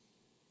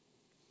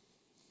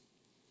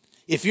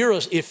 If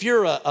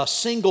you're a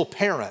single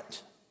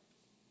parent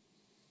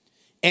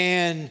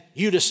and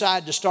you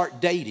decide to start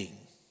dating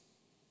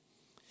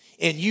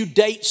and you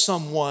date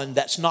someone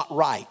that's not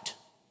right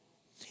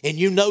and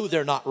you know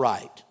they're not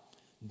right,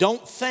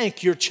 don't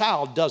think your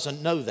child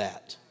doesn't know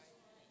that,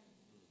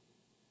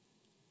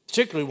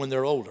 particularly when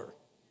they're older.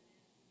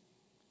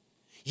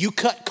 You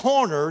cut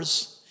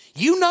corners,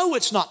 you know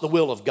it's not the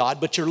will of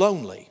God, but you're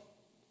lonely.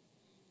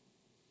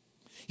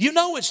 You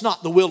know it's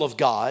not the will of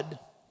God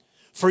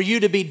for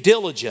you to be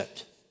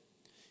diligent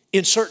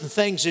in certain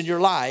things in your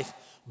life,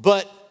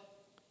 but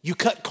you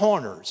cut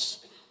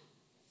corners.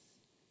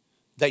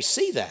 They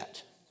see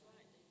that.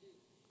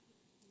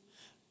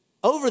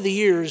 Over the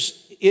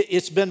years,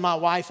 it's been my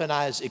wife and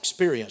I's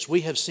experience.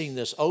 We have seen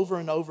this over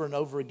and over and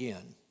over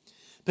again.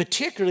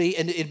 Particularly,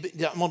 and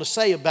I'm going to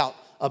say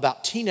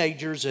about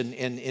teenagers and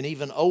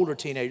even older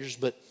teenagers,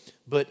 but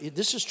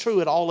this is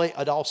true at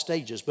all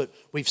stages. But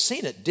we've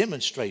seen it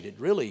demonstrated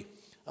really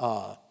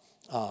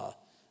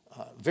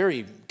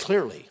very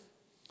clearly.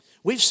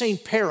 We've seen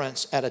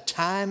parents at a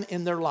time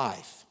in their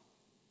life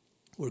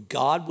where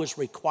God was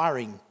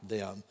requiring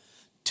them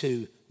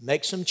to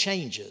make some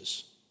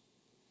changes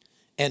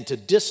and to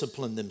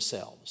discipline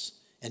themselves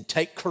and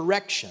take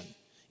correction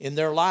in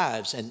their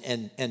lives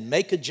and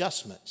make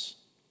adjustments.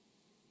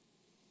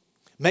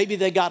 Maybe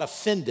they got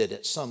offended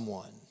at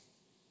someone.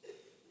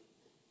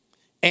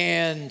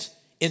 And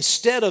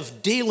instead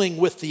of dealing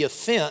with the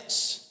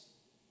offense,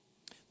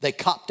 they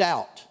copped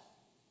out,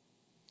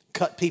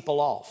 cut people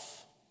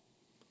off,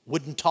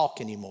 wouldn't talk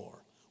anymore,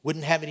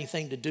 wouldn't have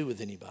anything to do with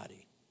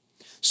anybody.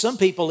 Some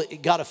people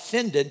got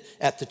offended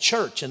at the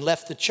church and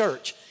left the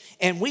church.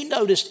 And we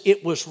noticed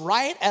it was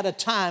right at a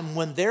time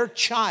when their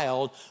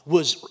child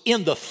was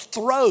in the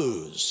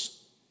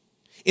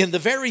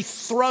very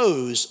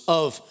throes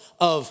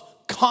of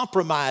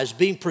compromise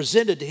being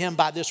presented to him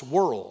by this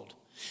world.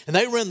 And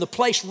they were in the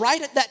place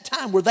right at that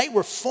time where they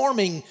were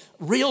forming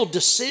real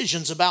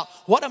decisions about,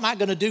 what am I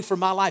going to do for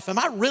my life? Am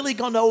I really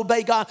going to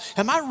obey God?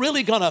 Am I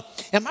really going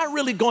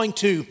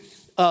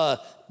to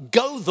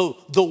go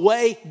the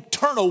way,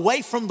 turn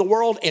away from the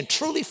world and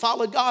truly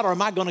follow God, or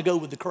am I going to go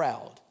with the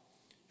crowd?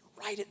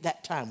 Right at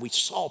that time, we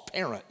saw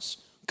parents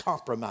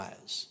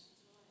compromise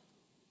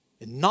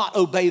and not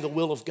obey the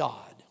will of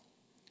God.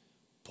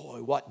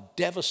 Boy, what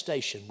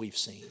devastation we've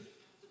seen.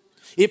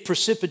 It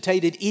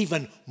precipitated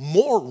even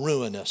more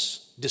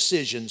ruinous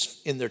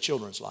decisions in their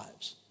children's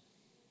lives.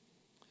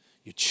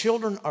 Your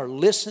children are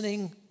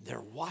listening, they're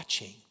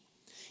watching.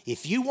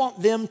 If you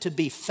want them to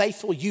be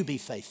faithful, you be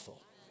faithful.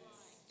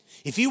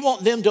 If you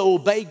want them to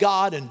obey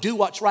God and do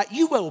what's right,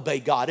 you obey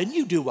God and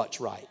you do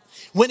what's right.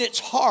 When it's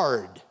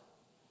hard,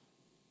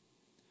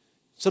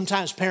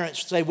 sometimes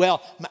parents say,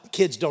 well, my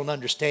kids don't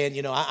understand.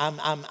 You know,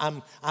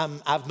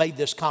 I've made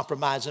this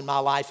compromise in my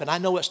life, and I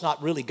know it's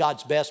not really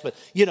God's best, but,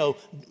 you know,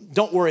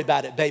 don't worry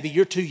about it, baby.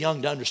 You're too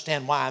young to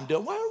understand why I'm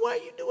doing. Why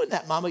are you doing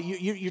that, Mama?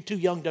 You're too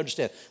young to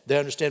understand. They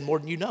understand more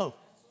than you know.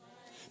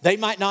 They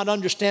might not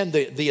understand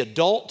the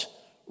adult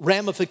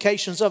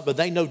ramifications of it, but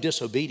they know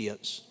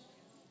disobedience.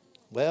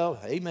 Well,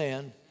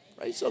 amen.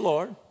 Praise the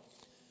Lord.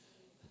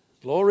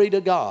 Glory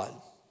to God.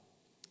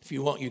 If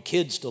you want your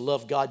kids to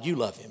love God, you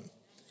love Him.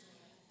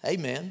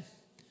 Amen.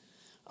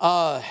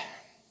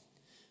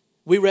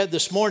 We read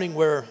this morning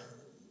where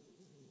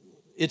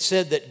it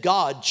said that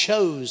God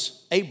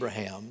chose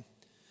Abraham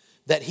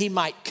that he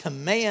might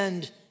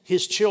command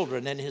his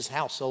children and his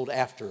household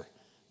after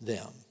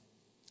them.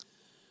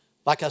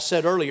 Like I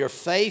said earlier,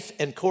 faith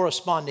and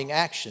corresponding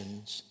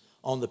actions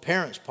on the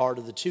parents' part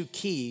are the two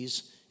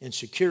keys in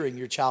securing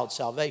your child's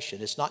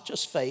salvation. It's not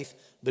just faith,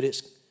 but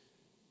it's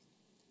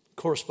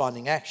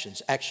corresponding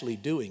actions, actually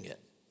doing it.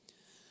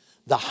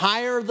 The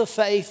higher the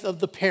faith of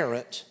the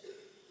parent,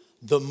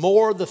 the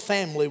more the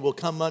family will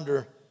come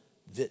under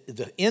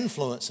the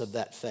influence of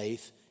that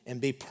faith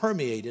and be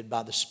permeated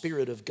by the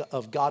spirit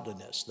of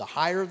godliness. The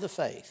higher the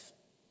faith.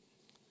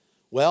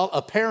 Well,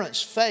 a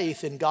parent's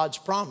faith in God's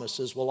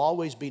promises will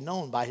always be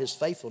known by his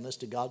faithfulness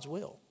to God's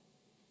will.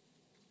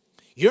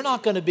 You're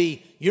not going to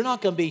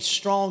be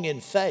strong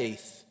in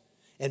faith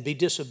and be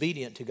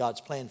disobedient to God's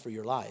plan for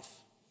your life.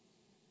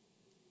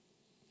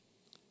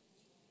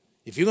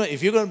 If you're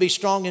going to be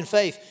strong in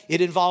faith,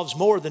 it involves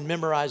more than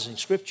memorizing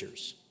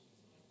scriptures.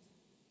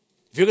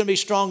 If you're going to be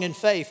strong in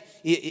faith,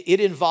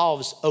 it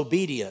involves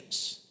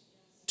obedience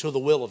to the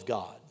will of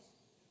God.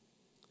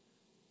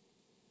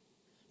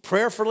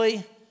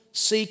 Prayerfully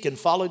seek and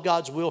follow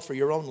God's will for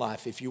your own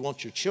life if you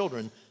want your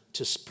children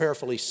to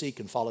prayerfully seek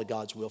and follow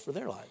God's will for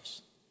their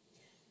lives.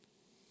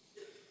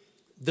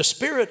 The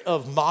spirit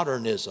of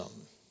modernism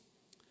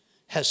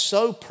has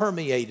so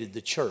permeated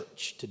the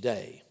church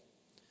today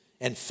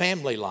and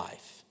family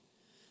life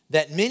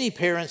that many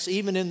parents,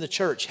 even in the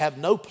church, have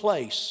no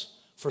place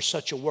for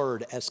such a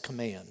word as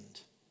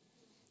command.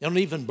 They don't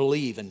even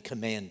believe in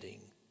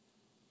commanding.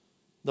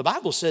 The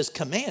Bible says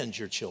command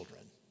your children.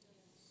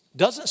 It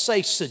doesn't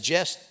say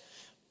suggest.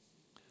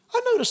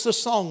 I noticed the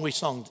song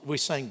we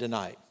sang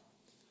tonight.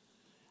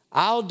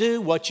 I'll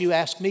do what you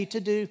ask me to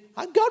do.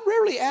 God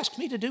rarely asks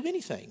me to do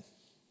anything.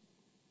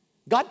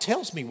 God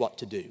tells me what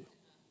to do.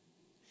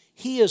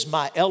 He is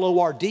my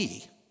Lord.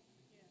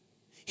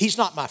 He's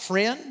not my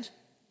friend.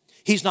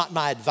 He's not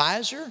my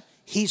advisor.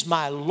 He's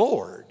my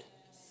Lord.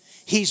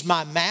 He's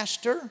my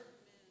master.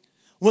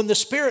 When the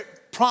Spirit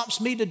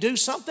prompts me to do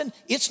something,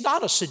 it's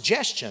not a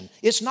suggestion.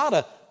 It's not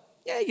a,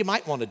 yeah, you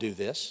might want to do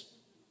this.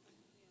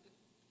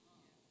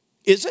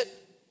 Is it?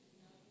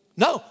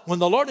 No. When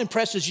the Lord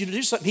impresses you to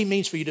do something, He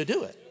means for you to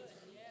do it.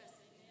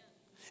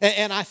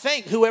 And I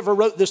think whoever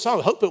wrote this song,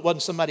 I hope it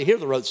wasn't somebody here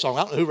that wrote the song.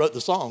 I don't know who wrote the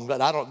song, but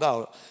I don't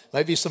know.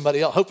 Maybe somebody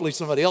else, hopefully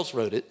somebody else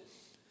wrote it.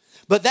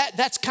 But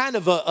that's kind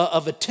of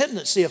a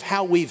tendency of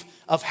how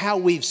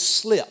we've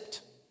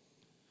slipped.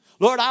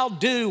 Lord, I'll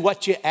do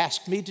what you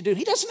ask me to do.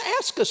 He doesn't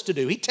ask us to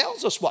do. He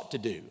tells us what to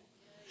do.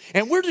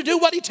 And we're to do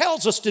what He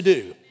tells us to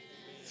do.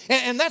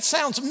 And that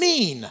sounds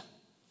mean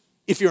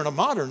if you're a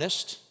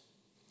modernist.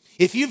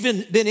 If you've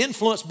been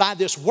influenced by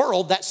this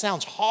world, that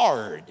sounds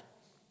hard.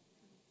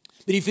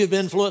 But if you've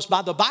been influenced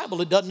by the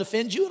Bible, it doesn't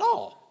offend you at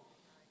all.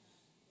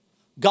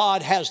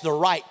 God has the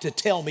right to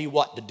tell me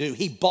what to do.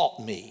 He bought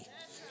me.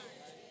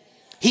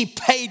 He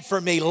paid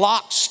for me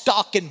lock,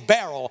 stock, and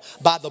barrel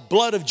by the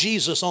blood of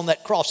Jesus on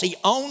that cross. He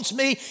owns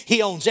me.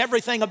 He owns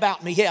everything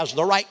about me. He has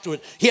the right to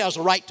it. He has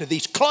the right to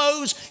these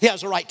clothes. He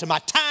has the right to my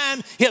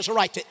time. He has the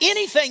right to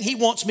anything He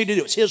wants me to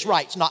do. It's His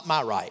right. It's not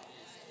my right.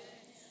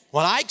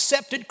 When I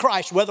accepted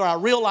Christ, whether I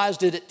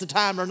realized it at the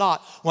time or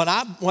not, when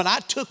I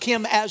took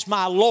Him as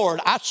my Lord,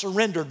 I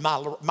surrendered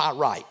my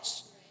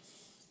rights.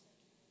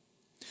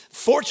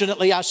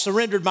 Fortunately, I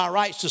surrendered my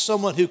rights to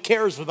someone who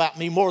cares about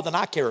me more than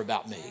I care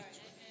about me.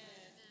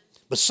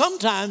 But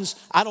sometimes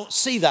I don't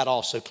see that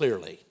all so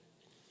clearly.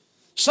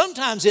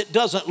 Sometimes it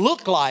doesn't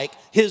look like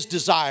His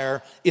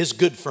desire is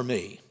good for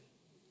me.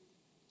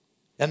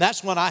 And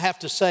that's when I have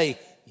to say,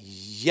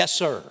 yes,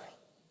 sir.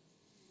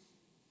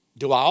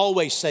 Do I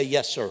always say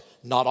yes, sir?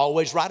 Not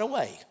always right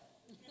away.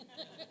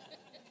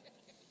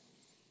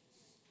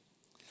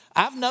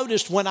 I've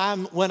noticed when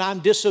I'm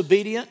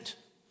disobedient,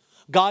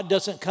 God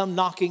doesn't come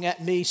knocking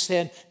at me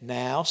saying,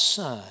 now,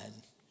 son,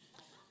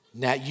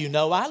 now you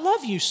know I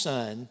love you,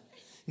 son.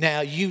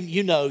 Now,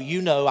 you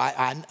know,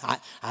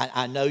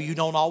 I know you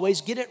don't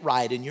always get it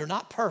right and you're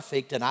not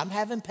perfect and I'm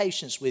having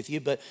patience with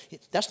you, but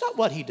that's not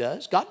what He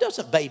does. God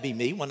doesn't baby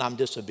me when I'm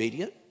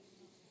disobedient.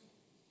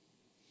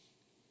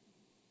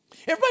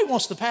 Everybody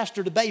wants the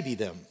pastor to baby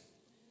them.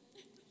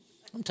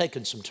 I'm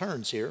taking some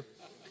turns here.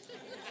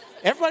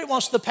 Everybody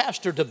wants the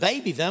pastor to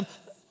baby them.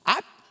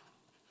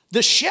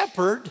 The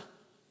shepherd,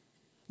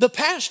 the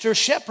pastor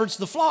shepherds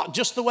the flock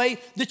just the way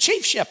the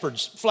chief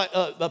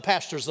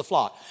pastors the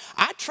flock.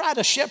 I try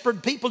to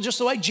shepherd people just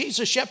the way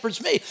Jesus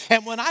shepherds me.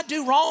 And when I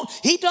do wrong,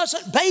 he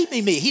doesn't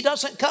baby me. He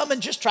doesn't come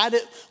and just try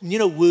to,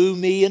 woo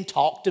me and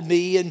talk to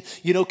me and,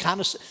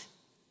 kind of.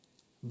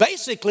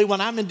 Basically,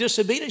 when I'm in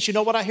disobedience, you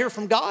know what I hear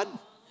from God?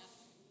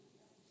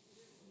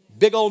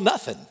 Big old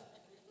nothing.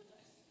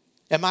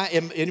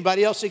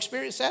 Anybody else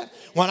experience that?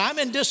 When I'm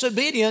in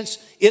disobedience,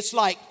 it's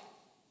like,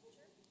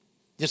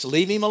 just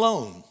leave him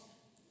alone.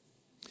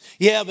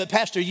 Yeah, but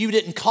Pastor, you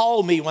didn't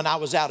call me when I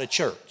was out of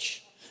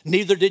church.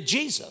 Neither did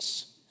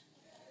Jesus.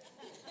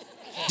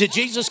 Did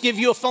Jesus give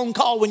you a phone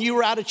call when you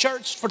were out of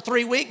church for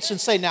 3 weeks and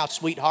say, now,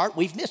 sweetheart,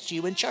 we've missed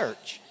you in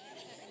church?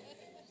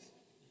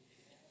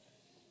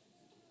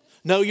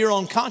 No, your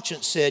own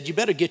conscience said, you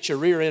better get your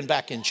rear end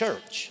back in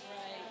church.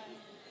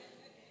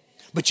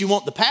 But you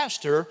want the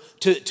pastor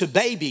to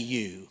baby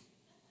you.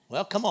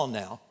 Well, come on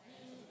now.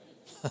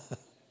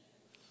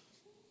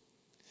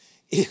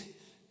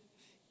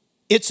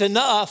 It's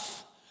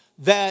enough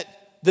that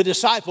the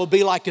disciple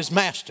be like his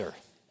master,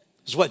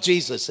 is what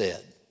Jesus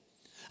said.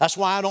 That's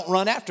why I don't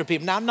run after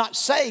people. Now, I'm not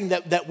saying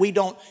that we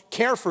don't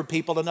care for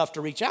people enough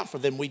to reach out for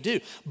them. We do.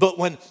 But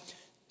let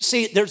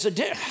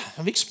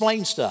me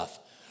explain stuff.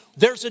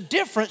 There's a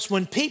difference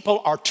when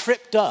people are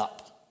tripped up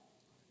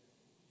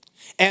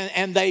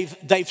and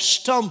they've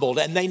stumbled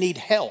and they need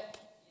help.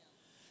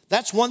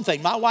 That's one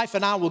thing. My wife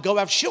and I will go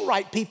out. She'll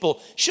write people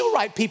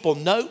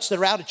notes that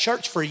are out of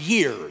church for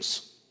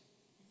years.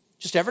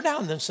 Just every now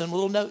and then send them a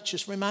little note.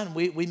 Just remind them,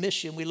 we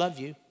miss you and we love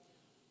you.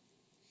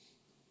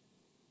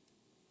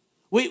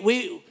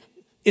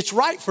 It's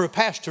right for a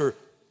pastor.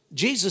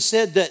 Jesus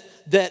said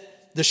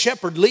that the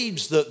shepherd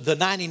leaves the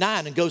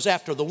 99 and goes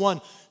after the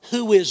one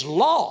who is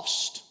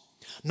lost.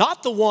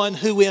 Not the one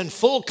who in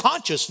full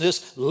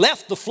consciousness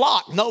left the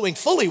flock knowing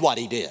fully what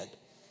he did.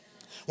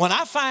 When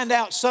I find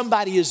out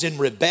somebody is in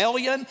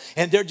rebellion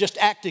and they're just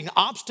acting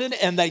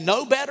obstinate and they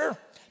know better,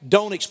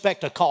 don't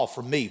expect a call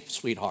from me,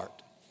 sweetheart.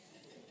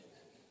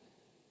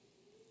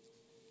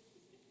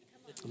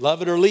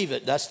 Love it or leave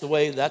it. That's the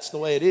way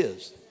it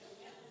is.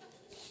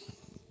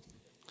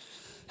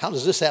 How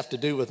does this have to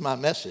do with my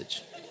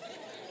message?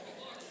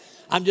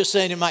 I'm just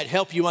saying it might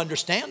help you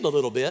understand a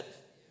little bit.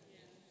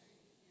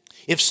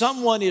 If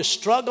someone is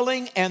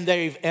struggling and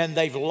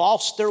they've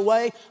lost their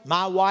way,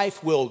 my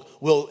wife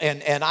will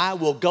and I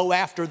will go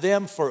after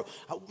them.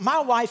 My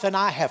wife and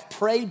I have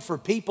prayed for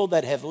people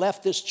that have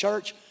left this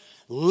church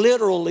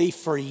literally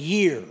for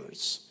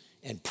years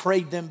and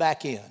prayed them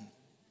back in.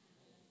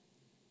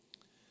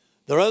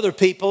 There are other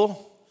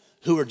people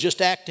who are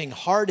just acting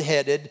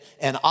hard-headed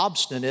and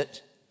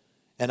obstinate,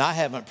 and I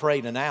haven't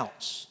prayed an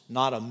ounce,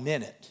 not a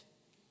minute,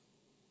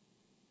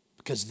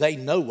 because they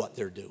know what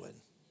they're doing.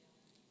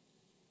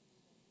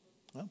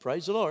 Well,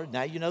 praise the Lord.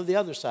 Now you know the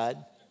other side.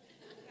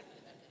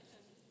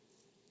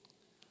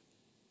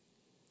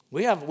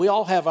 We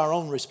all have our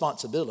own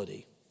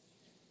responsibility.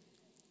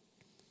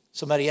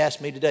 Somebody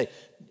asked me today,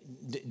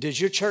 does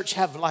your church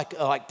have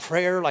like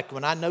prayer? Like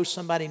when I know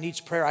somebody needs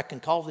prayer, I can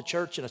call the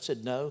church? And I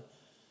said, no.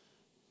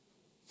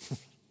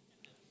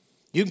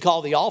 You can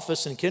call the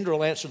office and Kendra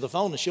will answer the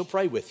phone and she'll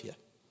pray with you.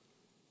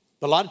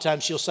 But a lot of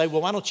times she'll say,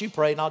 well, why don't you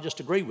pray and I'll just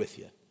agree with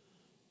you.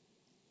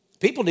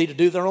 People need to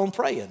do their own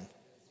praying.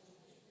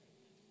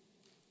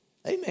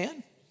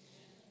 Amen.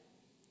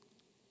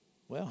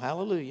 Well,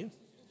 hallelujah.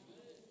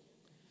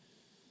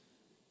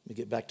 Let me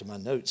get back to my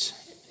notes.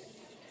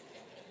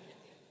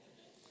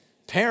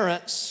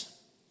 Parents,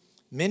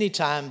 many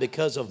times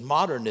because of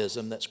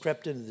modernism that's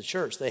crept into the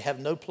church, they have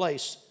no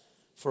place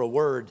for a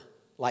word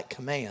like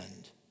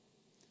command.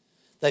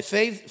 They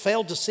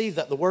failed to see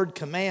that the word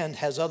command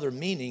has other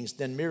meanings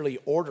than merely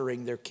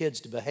ordering their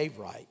kids to behave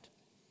right.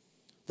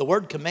 The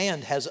word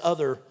command has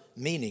other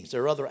meanings.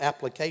 There are other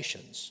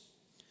applications.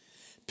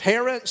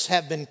 Parents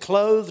have been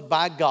clothed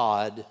by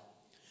God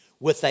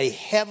with a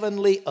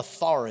heavenly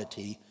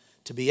authority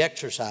to be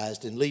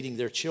exercised in leading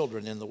their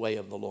children in the way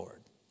of the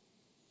Lord.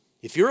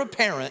 If you're a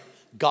parent,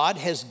 God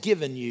has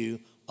given you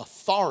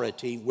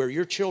authority where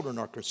your children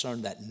are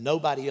concerned that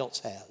nobody else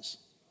has.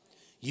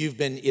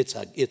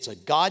 It's a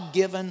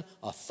God-given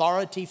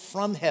authority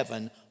from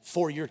heaven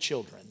for your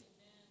children.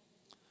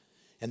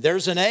 And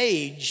there's an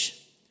age,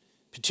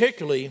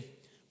 particularly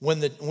when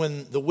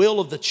the will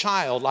of the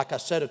child, like I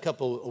said a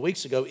couple of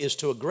weeks ago, is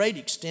to a great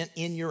extent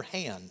in your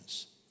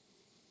hands.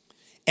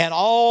 And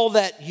all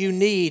that you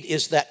need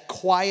is that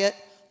quiet,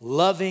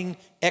 loving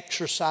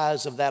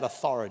exercise of that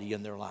authority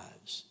in their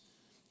lives.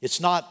 It's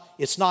not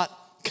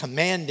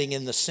commanding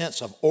in the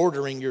sense of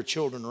ordering your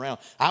children around.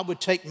 I would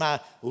take my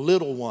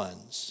little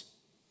ones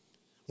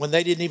when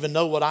they didn't even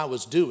know what I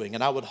was doing,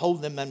 and I would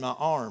hold them in my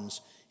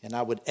arms and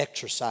I would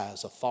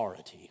exercise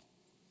authority.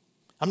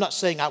 I'm not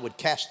saying I would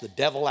cast the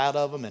devil out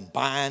of them and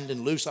bind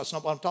and loose. That's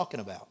not what I'm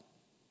talking about.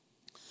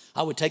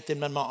 I would take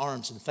them in my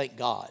arms and thank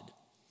God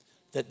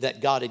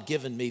that God had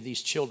given me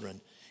these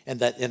children,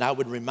 and I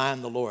would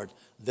remind the Lord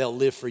they'll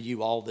live for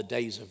you all the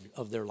days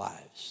of their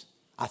lives.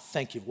 I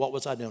thank you. What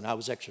was I doing? I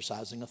was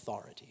exercising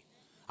authority.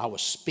 I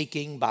was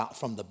speaking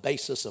from the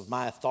basis of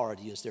my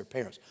authority as their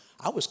parents.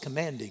 I was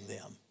commanding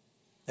them.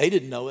 They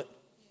didn't know it.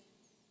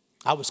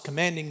 I was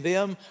commanding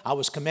them. I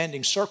was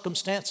commanding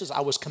circumstances. I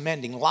was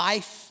commanding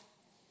life.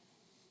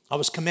 I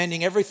was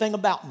commanding everything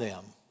about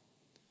them.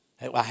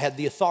 I had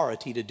the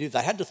authority to do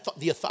that.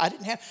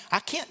 I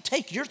can't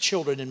take your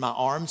children in my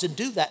arms and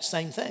do that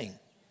same thing.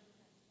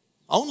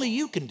 Only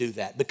you can do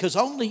that because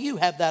only you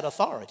have that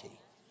authority.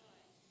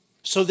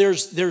 So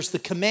there's the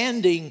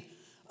commanding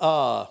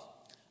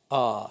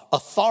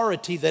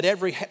authority that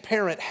every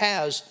parent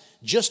has.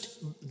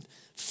 Just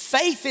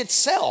faith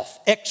itself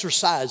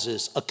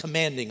exercises a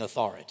commanding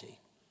authority.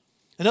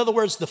 In other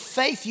words, the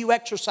faith you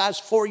exercise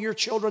for your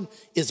children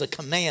is a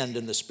command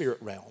in the spirit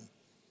realm.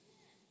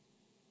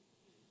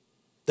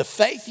 The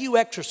faith you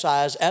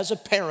exercise as a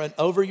parent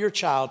over your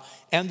child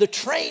and the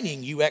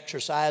training you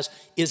exercise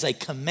is a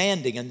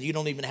commanding, and you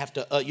don't even have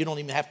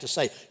to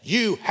say,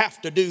 you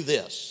have to do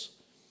this.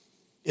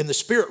 In the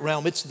spirit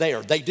realm, it's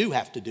there. They do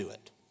have to do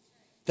it.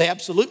 They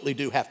absolutely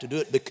do have to do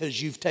it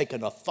because you've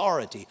taken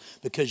authority,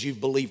 because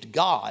you've believed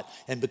God,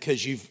 and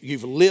because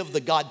you've lived the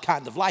God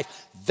kind of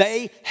life.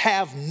 They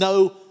have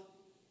no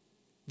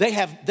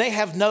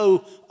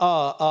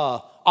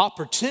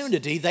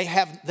opportunity. They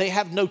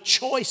have no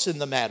choice in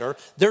the matter.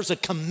 There's a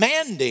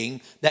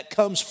commanding that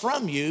comes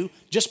from you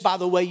just by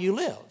the way you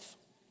live.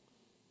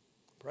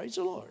 Praise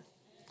the Lord.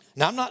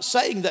 Now, I'm not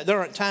saying that there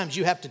aren't times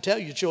you have to tell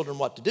your children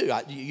what to do.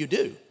 You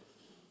do.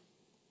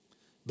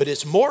 But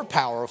it's more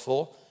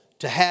powerful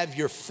to have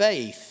your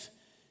faith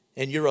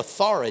and your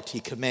authority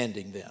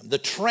commanding them. The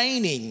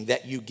training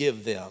that you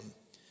give them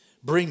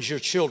brings your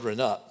children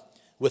up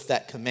with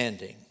that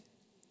commanding.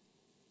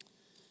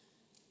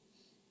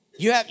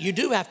 You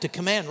do have to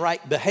command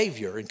right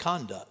behavior and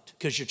conduct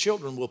because your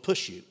children will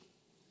push you.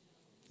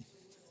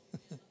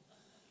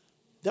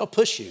 They'll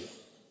push you.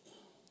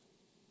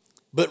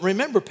 But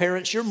remember,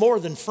 parents, you're more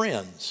than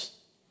friends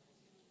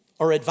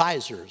or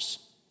advisors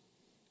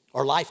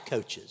or life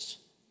coaches.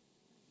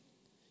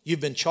 You've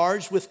been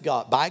charged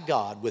by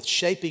God with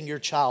shaping your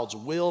child's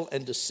will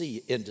and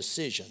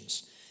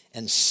decisions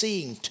and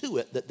seeing to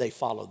it that they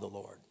follow the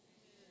Lord.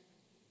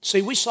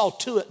 See, we saw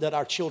to it that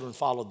our children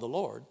followed the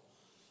Lord.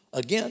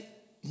 Again,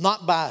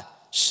 not by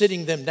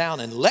sitting them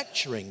down and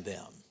lecturing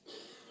them.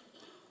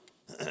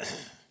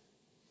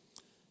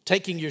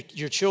 Taking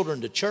your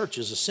children to church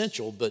is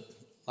essential, but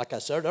like I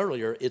said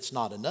earlier, it's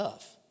not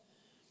enough.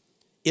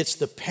 It's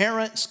the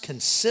parents'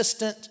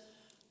 consistent,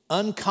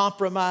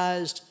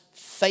 uncompromised,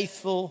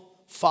 faithful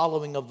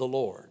following of the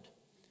Lord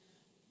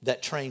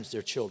that trains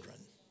their children.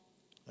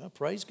 Well,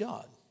 praise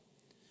God.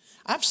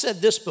 I've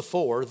said this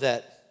before,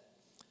 that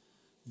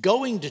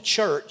going to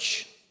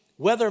church,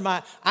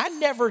 I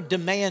never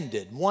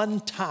demanded one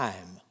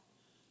time,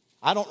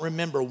 I don't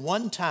remember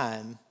one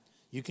time,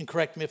 you can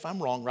correct me if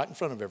I'm wrong right in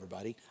front of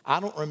everybody, I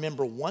don't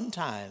remember one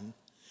time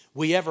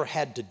we ever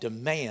had to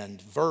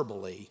demand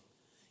verbally,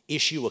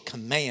 issue a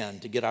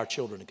command to get our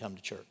children to come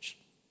to church.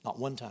 Not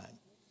one time.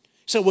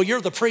 So, well,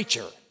 you're the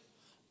preacher.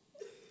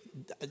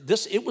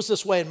 It was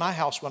this way in my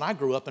house when I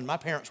grew up and my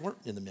parents weren't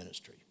in the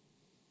ministry.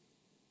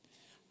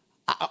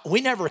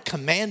 We never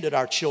commanded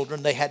our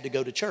children they had to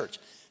go to church.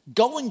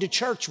 Going to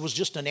church was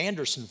just an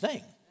Anderson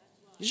thing.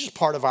 It's just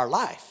part of our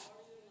life.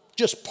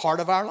 Just part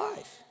of our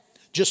life.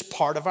 Just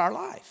part of our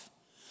life.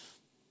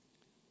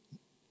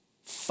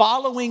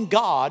 Following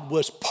God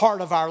was part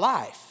of our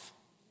life.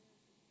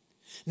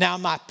 Now,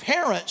 my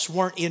parents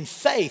weren't in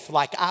faith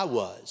like I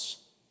was.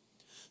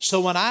 So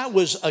when I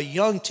was a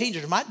young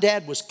teenager, my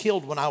dad was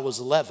killed when I was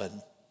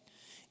 11.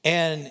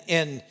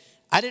 And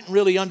I didn't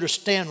really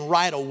understand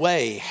right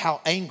away how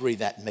angry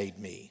that made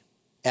me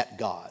at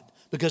God,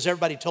 because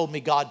everybody told me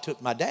God took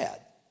my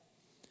dad.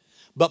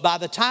 But by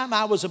the time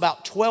I was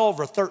about 12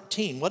 or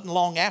 13, wasn't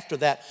long after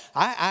that,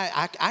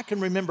 I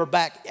can remember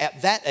back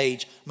at that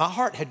age, my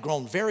heart had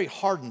grown very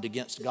hardened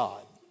against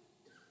God.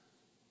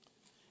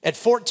 At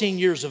 14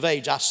 years of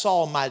age, I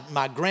saw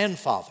my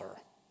grandfather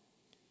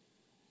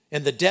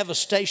and the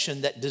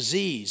devastation that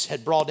disease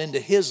had brought into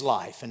his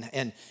life.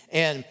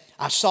 And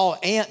I saw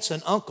aunts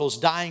and uncles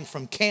dying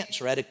from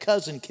cancer. I had a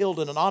cousin killed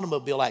in an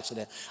automobile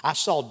accident. I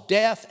saw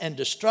death and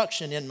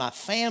destruction in my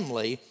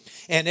family,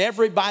 and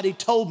everybody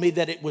told me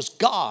that it was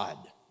God.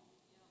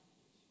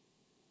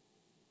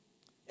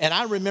 And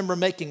I remember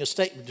making a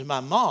statement to my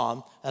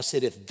mom. I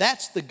said, if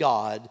that's the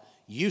God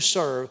you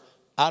serve,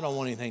 I don't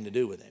want anything to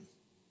do with him.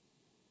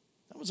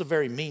 That was a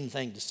very mean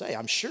thing to say.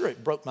 I'm sure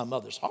it broke my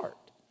mother's heart.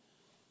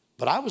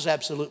 But I was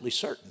absolutely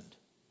certain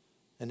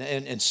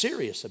and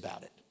serious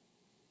about it.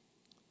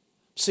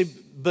 See,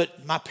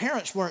 but my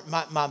parents weren't,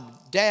 my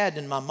dad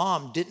and my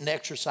mom didn't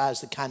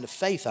exercise the kind of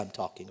faith I'm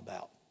talking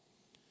about.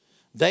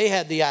 They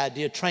had the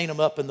idea, train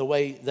them up in the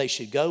way they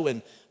should go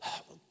and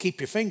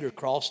keep your finger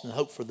crossed and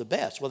hope for the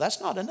best. Well,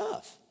 that's not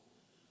enough.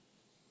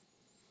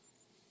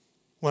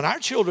 When our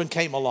children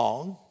came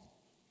along,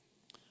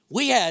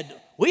 we had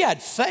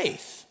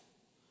faith.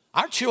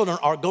 Our children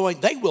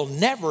they will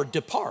never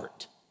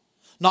depart.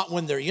 Not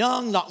when they're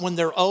young, not when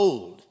they're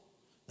old.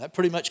 That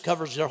pretty much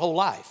covers their whole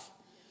life.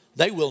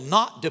 They will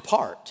not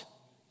depart.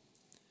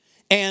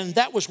 And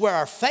that was where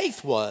our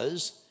faith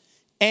was.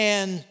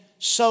 And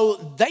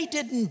so they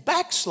didn't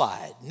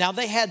backslide. Now,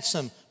 they had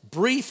some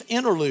brief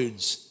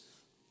interludes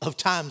of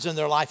times in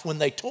their life when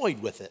they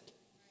toyed with it.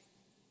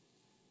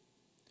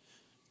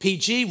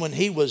 PG, when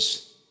he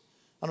was,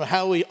 I don't know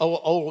how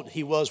old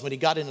he was when he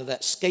got into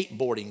that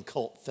skateboarding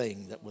cult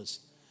thing that was,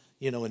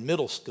 in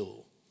middle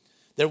school.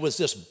 There was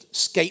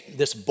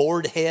this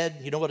board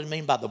head. You know what I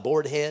mean by the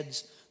board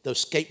heads?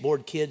 Those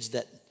skateboard kids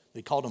that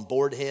we called them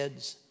board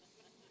heads.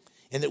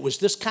 And it was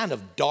this kind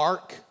of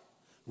dark,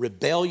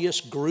 rebellious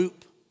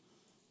group.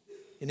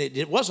 And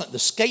it wasn't the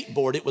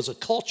skateboard. It was a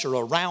culture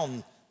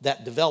around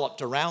that,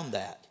 developed around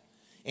that.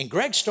 And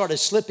Greg started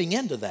slipping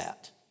into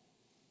that.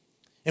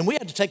 And we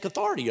had to take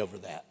authority over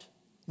that.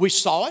 We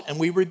saw it and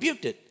we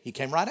rebuked it. He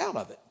came right out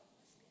of it.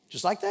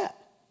 Just like that.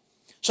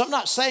 So I'm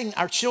not saying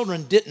our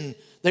children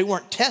they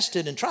weren't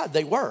tested and tried.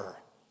 They were.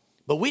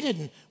 But we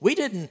didn't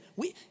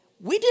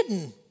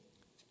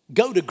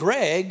go to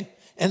Greg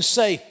and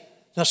say,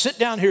 now sit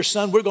down here,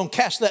 son, we're going to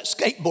cast that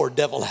skateboard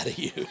devil out of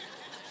you.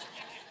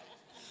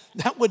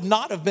 That would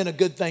not have been a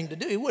good thing to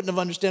do. He wouldn't have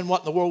understood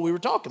what in the world we were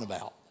talking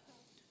about.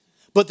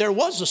 But there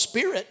was a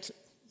spirit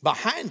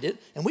behind it,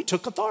 and we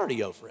took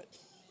authority over it.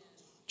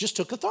 Just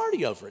took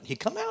authority over it. He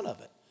come out of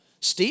it.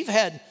 Steve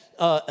had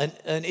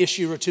an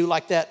issue or two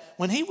like that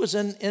when he was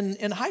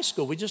in high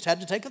school. We just had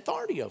to take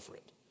authority over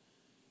it.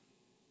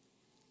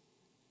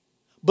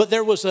 But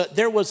there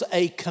was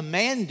a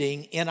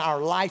commanding in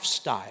our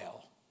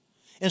lifestyle.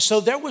 And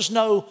so there was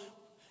no,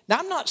 now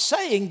I'm not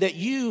saying that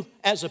you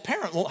as a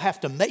parent won't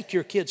have to make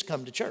your kids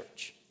come to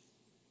church.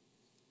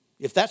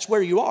 If that's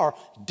where you are,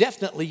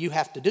 definitely you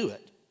have to do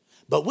it.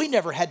 But we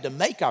never had to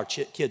make our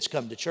kids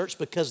come to church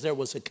because there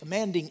was a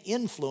commanding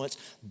influence.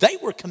 They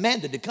were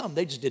commanded to come.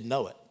 They just didn't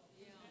know it.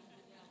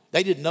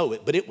 They didn't know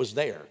it, but it was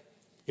there.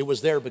 It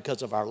was there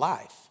because of our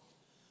life.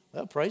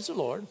 Well, praise the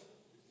Lord.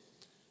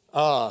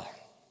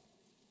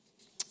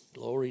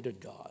 Glory to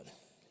God.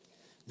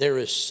 There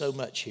is so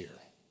much here.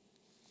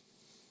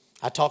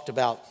 I talked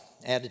about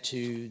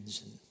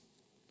attitudes. And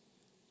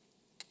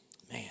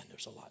man,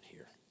 there's a lot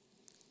here.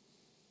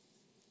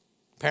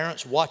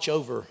 Parents, watch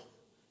over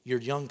your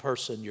young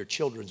person, your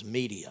children's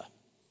media,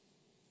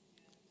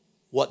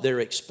 what they're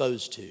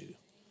exposed to.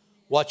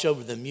 Watch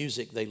over the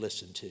music they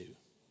listen to,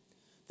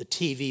 the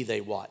TV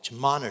they watch.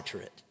 Monitor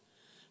it.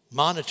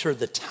 Monitor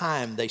the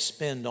time they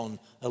spend on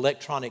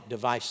electronic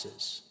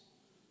devices.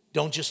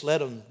 Don't just let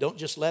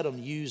them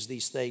use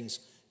these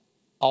things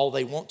all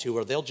they want to,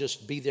 or they'll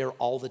just be there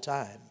all the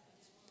time.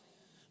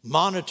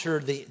 Monitor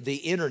the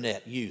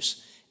internet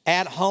use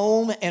at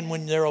home and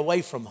when they're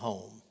away from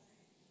home.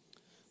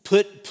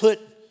 Put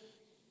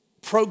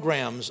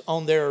programs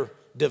on their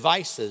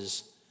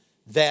devices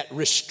that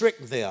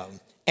restrict them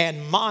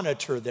and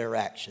monitor their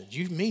actions.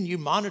 You mean you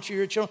monitor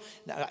your children?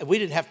 Now, we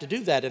didn't have to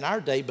do that in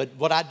our day, but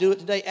would I do it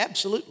today?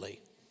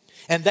 Absolutely.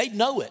 And they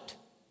know it.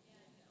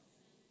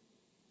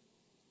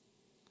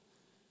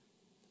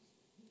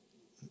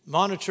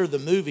 Monitor the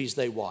movies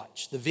they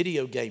watch, the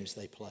video games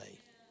they play,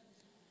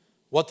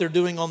 what they're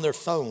doing on their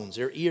phones,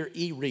 their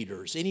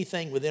e-readers,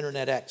 anything with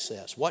internet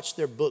access. Watch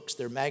their books,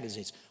 their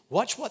magazines.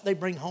 Watch what they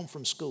bring home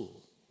from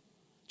school.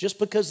 Just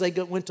because they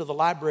went to the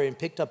library and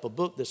picked up a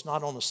book that's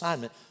not on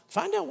assignment,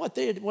 find out what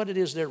it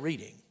is they're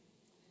reading.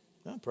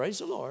 Well, praise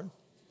the Lord.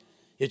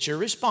 It's your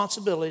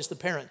responsibility as the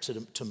parent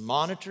to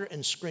monitor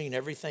and screen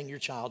everything your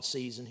child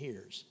sees and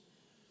hears,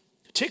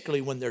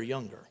 particularly when they're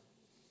younger.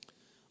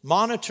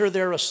 Monitor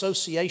their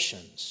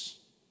associations,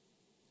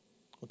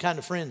 what kind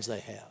of friends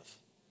they have.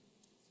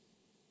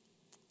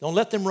 Don't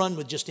let them run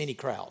with just any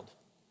crowd.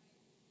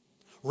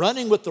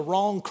 Running with the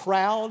wrong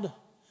crowd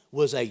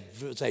was a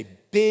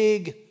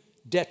big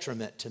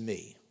detriment to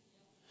me.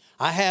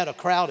 I had a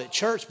crowd at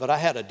church, but I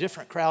had a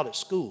different crowd at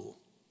school.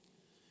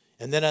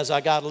 And then as I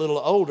got a little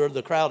older,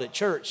 the crowd at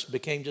church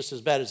became just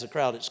as bad as the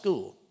crowd at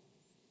school.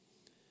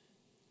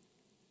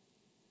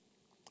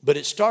 But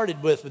it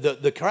started with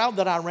the crowd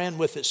that I ran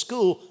with at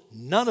school,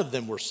 none of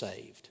them were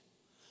saved.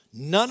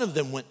 None of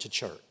them went to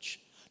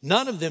church.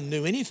 None of them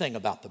knew anything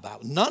about the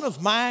Bible. None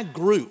of my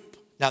group.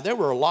 Now, there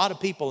were a lot of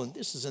people, and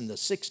this is in the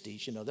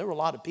 60s, there were a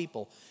lot of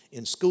people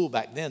in school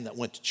back then that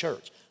went to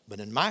church. But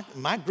in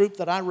my group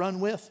that I run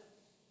with,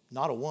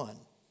 not a one.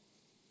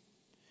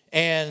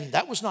 And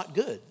that was not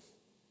good.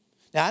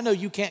 Now, I know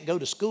you can't go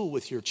to school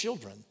with your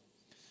children,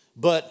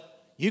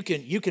 but you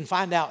can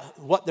find out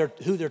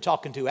who they're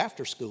talking to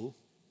after school.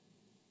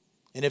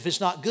 And if it's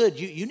not good,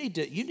 you need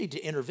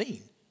to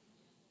intervene.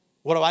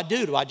 What do I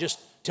do? Do I just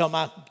tell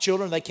my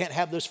children they can't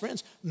have those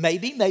friends?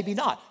 Maybe, maybe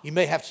not. You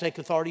may have to take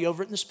authority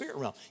over it in the spirit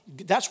realm.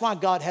 That's why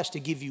God has to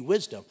give you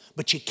wisdom.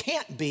 But you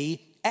can't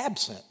be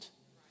absent.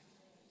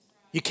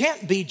 You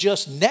can't be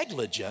just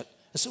negligent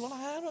and say, well,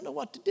 I don't know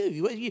what to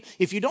do.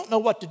 If you don't know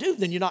what to do,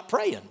 then you're not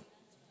praying.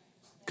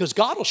 Because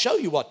God will show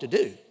you what to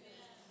do.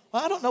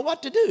 Well, I don't know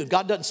what to do.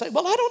 God doesn't say,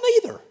 well, I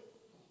don't either.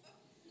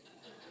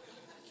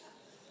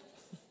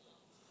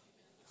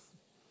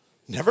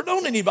 Never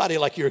known anybody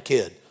like your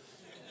kid.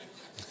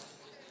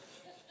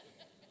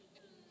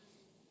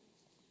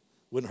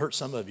 Wouldn't hurt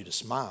some of you to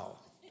smile.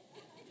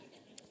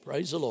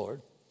 Praise the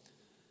Lord.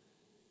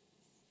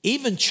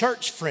 Even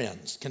church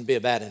friends can be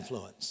a bad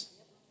influence.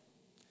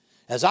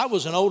 As I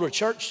was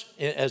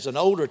as an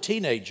older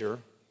teenager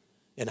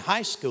in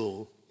high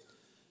school,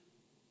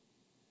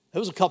 there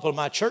was a couple of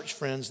my church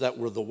friends that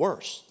were the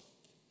worst.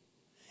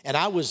 And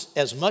I was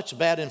as much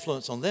bad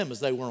influence on them as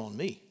they were on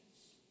me.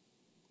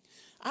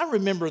 I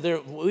remember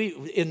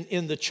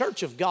in the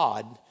Church of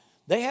God,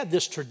 they had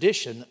this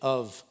tradition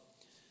of,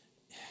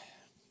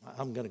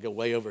 I'm going to go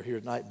way over here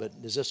tonight, but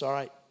is this all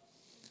right?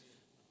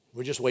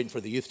 We're just waiting for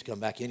the youth to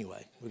come back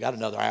anyway. We got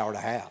another hour and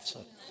a half,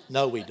 so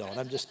no, we don't.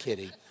 I'm just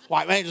kidding.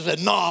 White man just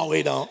said, no,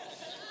 we don't.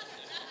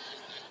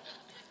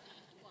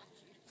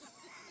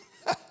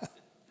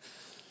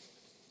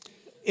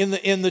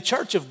 In the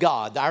Church of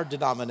God, our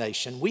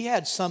denomination, we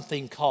had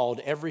something called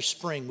every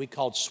spring, we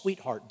called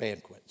sweetheart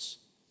banquets.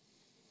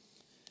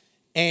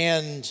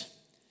 And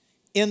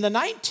in the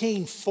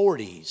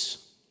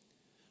 1940s,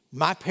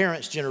 my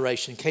parents'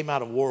 generation came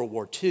out of World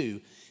War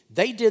II.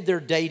 They did their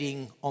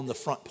dating on the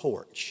front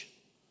porch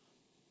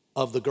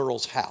of the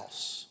girl's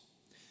house.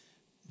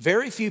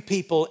 Very few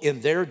people in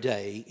their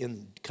day,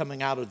 in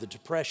coming out of the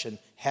Depression,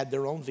 had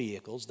their own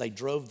vehicles. They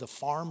drove the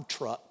farm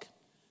truck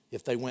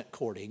if they went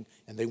courting,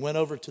 and they went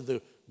over to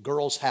the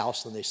girl's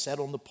house and they sat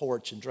on the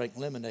porch and drank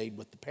lemonade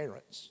with the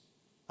parents.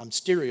 I'm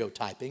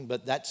stereotyping,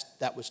 but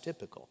that was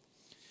typical.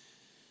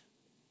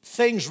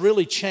 Things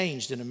really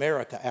changed in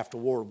America after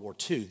World War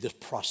II. The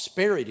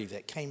prosperity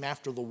that came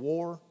after the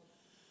war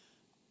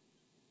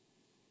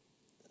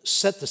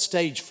set the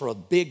stage for a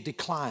big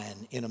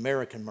decline in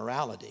American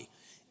morality.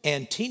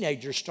 And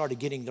teenagers started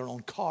getting their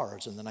own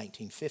cars in the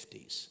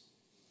 1950s.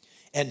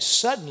 And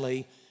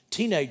suddenly,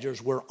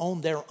 teenagers were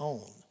on their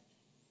own.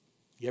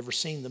 You ever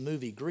seen the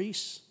movie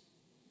Grease?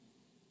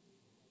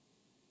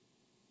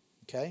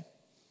 Okay.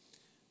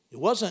 It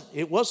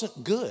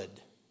wasn't good.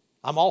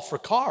 I'm all for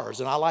cars,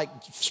 and I like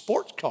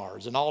sports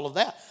cars and all of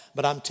that.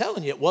 But I'm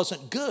telling you, it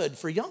wasn't good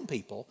for young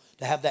people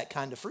to have that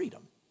kind of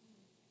freedom.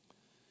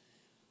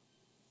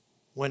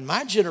 When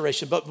my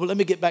generation, but let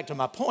me get back to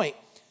my point.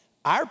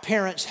 Our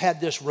parents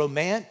had this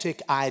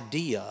romantic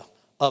idea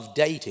of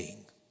dating.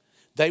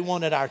 They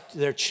wanted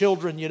their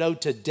children,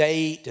 to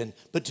date,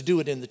 but to do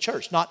it in the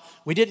church.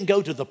 We didn't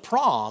go to the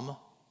prom.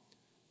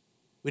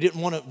 They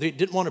didn't want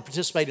to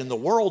participate in the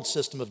world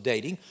system of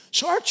dating.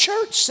 So our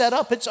church set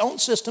up its own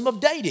system of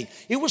dating.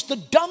 It was the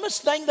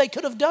dumbest thing they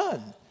could have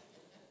done.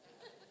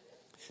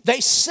 They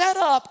set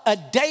up a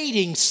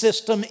dating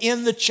system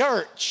in the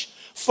church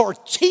for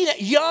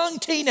young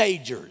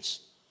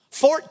teenagers,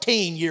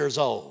 14 years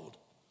old.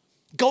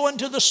 Going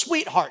to the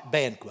sweetheart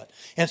banquet.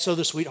 And so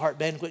the sweetheart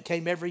banquet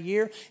came every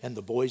year, and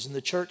the boys in the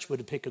church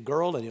would pick a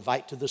girl and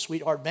invite to the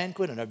sweetheart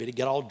banquet, and everybody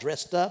get all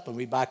dressed up, and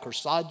we'd buy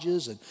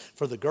corsages and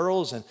for the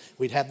girls, and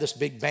we'd have this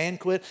big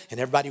banquet, and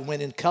everybody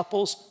went in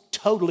couples.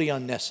 Totally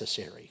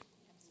unnecessary.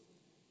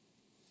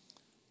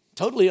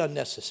 Totally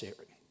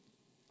unnecessary.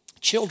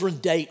 Children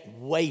date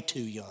way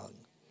too young.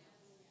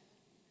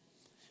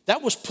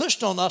 That was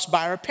pushed on us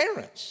by our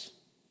parents.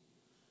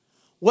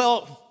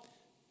 Well,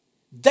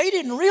 they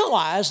didn't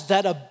realize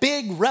that a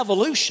big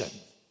revolution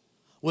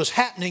was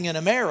happening in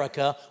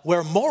America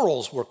where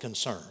morals were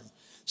concerned,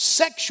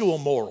 sexual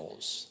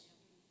morals.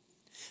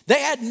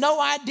 They had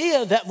no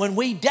idea that when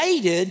we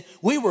dated,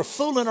 we were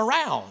fooling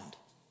around.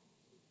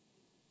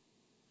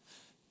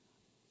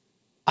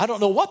 I don't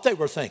know what they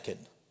were thinking.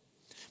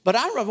 But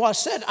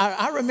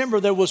I remember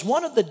there was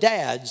one of the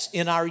dads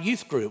in our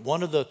youth group,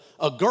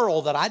 a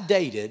girl that I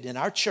dated in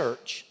our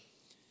church,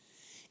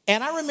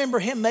 and I remember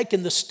him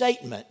making the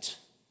statement.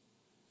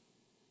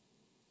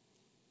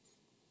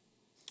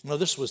 No,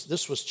 this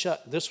was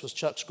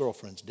Chuck's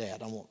girlfriend's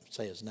dad. I won't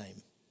say his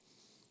name,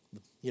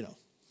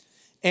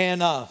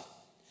 And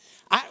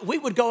we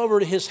would go over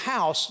to his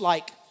house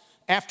like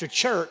after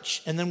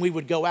church, and then we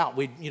would go out.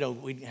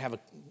 We'd have a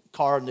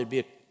car, and there'd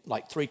be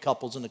like 3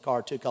 couples in the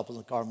car, 2 couples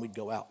in the car, and we'd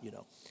go out.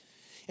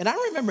 And I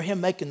remember him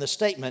making the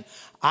statement,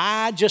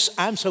 I'm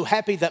so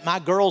happy that my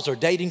girls are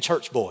dating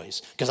church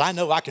boys because I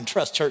know I can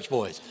trust church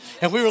boys.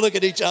 And we were looking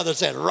at each other and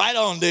said, right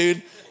on,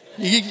 dude.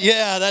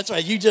 Yeah, that's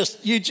right. You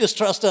just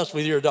trust us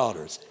with your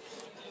daughters.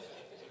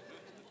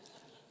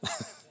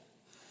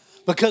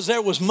 Because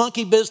there was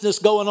monkey business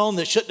going on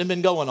that shouldn't have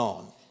been going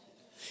on.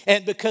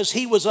 And because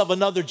he was of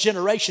another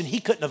generation, he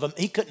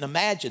couldn't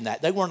imagine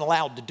that. They weren't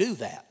allowed to do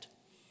that.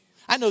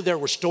 I know there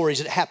were stories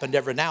that happened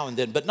every now and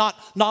then, but not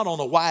on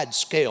a wide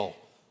scale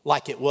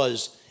like it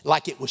was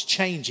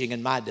changing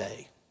in my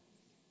day.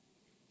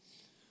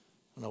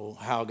 I don't know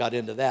how I got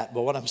into that,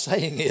 but what I'm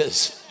saying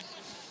is,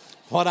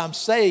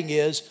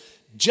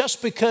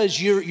 just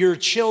because your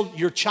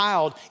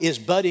child is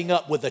budding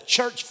up with a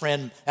church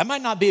friend, that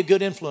might not be a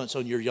good influence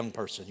on your young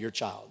person, your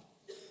child.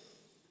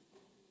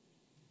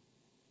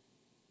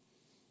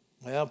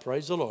 Well,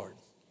 praise the Lord.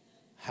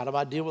 How do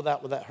I deal with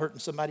that without hurting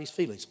somebody's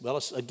feelings?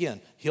 Well,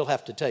 again, he'll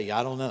have to tell you.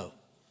 I don't know.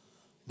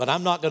 But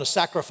I'm not going to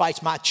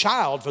sacrifice my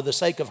child for the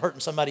sake of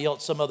hurting somebody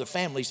else, some other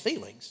family's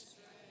feelings.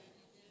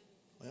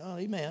 Well,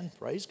 amen.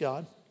 Praise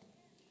God.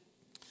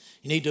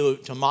 You need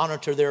to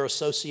monitor their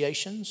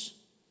associations.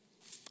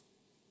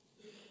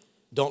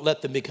 Don't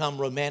let them become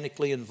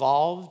romantically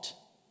involved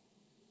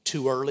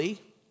too early,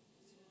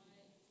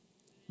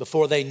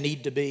 before they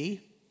need to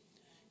be.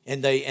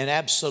 And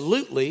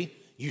absolutely,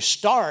 you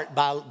start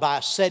by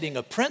setting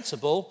a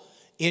principle.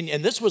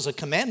 And this was a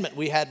commandment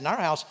we had in our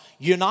house.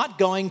 You're not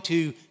going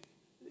to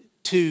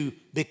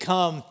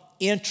become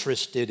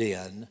interested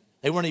in.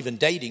 They weren't even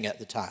dating at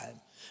the time.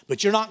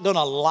 But you're not going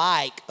to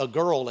like a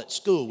girl at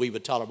school, we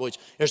would tell our boys.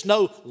 There's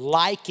no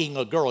liking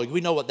a girl.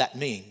 We know what that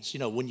means. You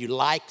know, when you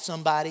like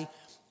somebody,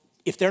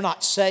 if they're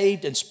not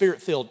saved and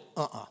spirit-filled,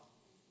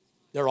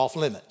 they're off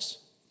limits.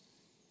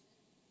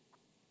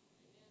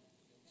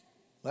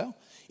 Well,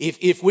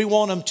 if we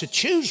want them to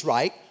choose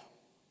right,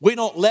 we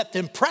don't let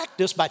them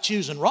practice by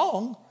choosing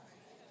wrong.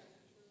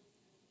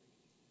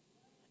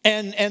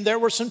 And there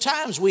were some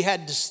times we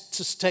had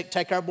to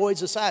take our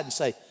boys aside and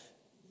say,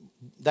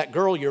 that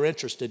girl you're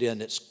interested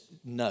in,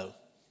 no.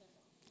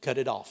 Cut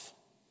it off.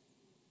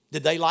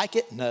 Did they like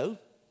it? No.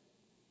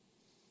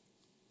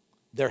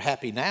 They're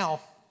happy now.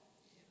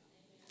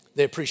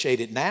 They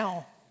appreciate it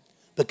now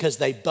because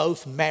they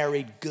both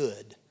married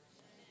good.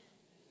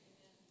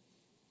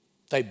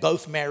 They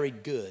both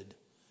married good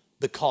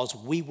because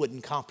we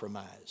wouldn't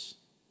compromise.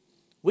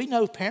 We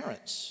know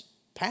parents,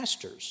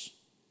 pastors,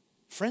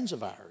 friends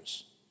of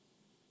ours.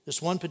 This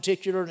one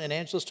particular, and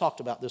Angela's talked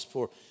about this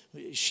before,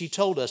 she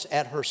told us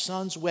at her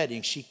son's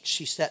wedding,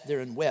 she sat there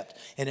and wept,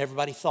 and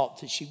everybody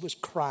thought that she was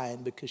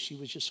crying because she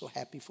was just so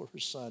happy for her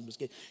son.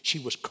 She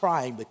was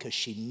crying because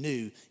she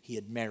knew he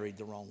had married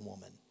the wrong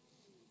woman.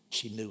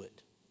 She knew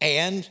it.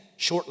 And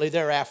shortly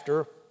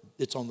thereafter,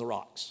 it's on the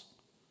rocks.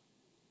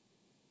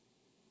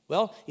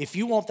 Well, if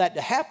you want that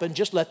to happen,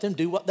 just let them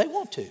do what they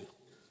want to.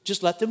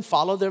 Just let them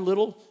follow their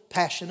little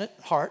passionate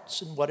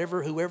hearts and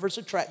whoever's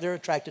they're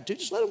attracted to,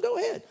 just let them go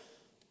ahead.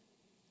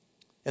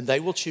 And they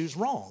will choose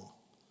wrong.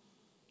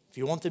 If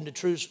you want them to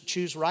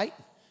choose right,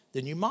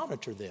 then you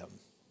monitor them.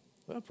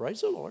 Well,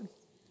 praise the Lord.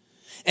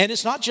 And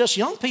it's not just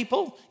young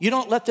people. You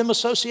don't let them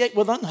associate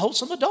with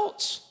unwholesome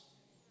adults.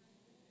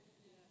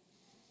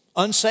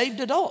 Unsaved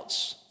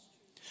adults.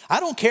 I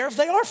don't care if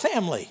they are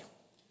family.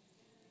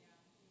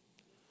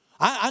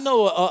 I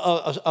know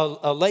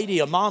a lady,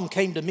 a mom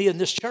came to me in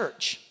this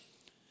church,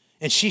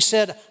 and she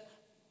said,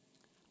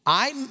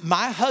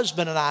 my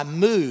husband and I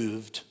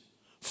moved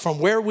from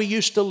where we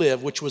used to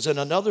live, which was in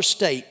another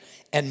state,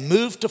 and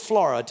moved to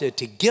Florida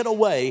to get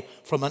away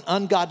from an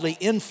ungodly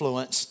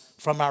influence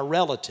from our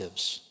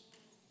relatives.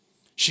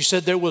 She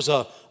said there was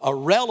a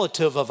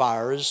relative of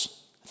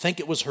ours, I think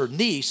it was her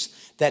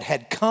niece, that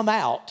had come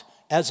out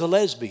as a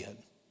lesbian.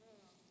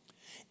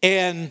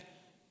 And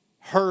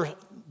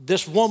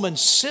this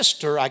woman's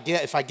sister, I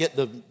guess, if I get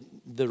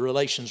the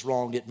relations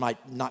wrong, it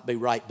might not be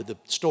right, but the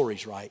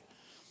story's right,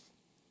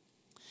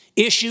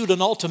 issued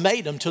an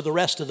ultimatum to the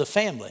rest of the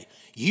family.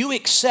 You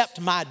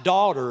accept my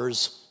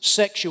daughter's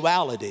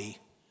sexuality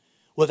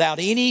without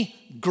any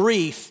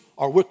grief,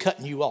 or we're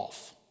cutting you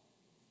off.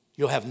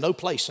 You'll have no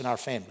place in our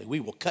family. We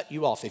will cut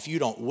you off if you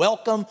don't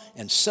welcome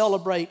and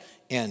celebrate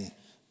and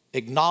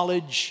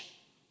acknowledge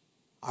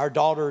our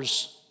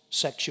daughter's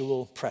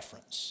sexual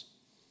preference.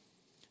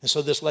 And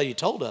so this lady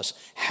told us,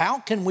 how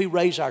can we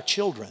raise our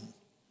children?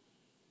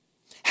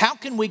 How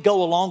can we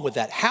go along with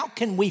that? How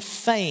can we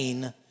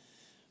feign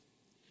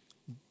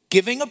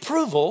giving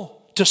approval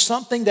to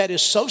something that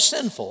is so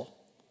sinful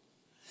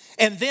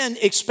and then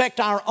expect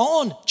our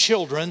own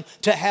children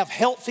to have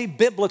healthy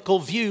biblical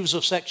views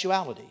of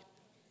sexuality?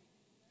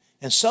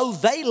 And so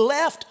they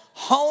left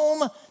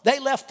home, they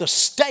left the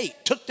state,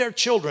 took their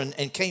children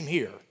and came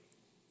here.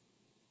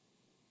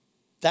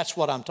 That's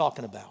what I'm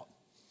talking about.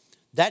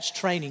 That's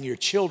training your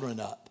children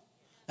up.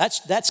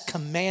 That's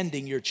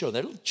commanding your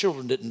children. Their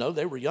children didn't know.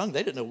 They were young.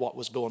 They didn't know what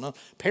was going on.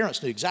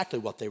 Parents knew exactly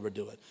what they were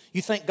doing.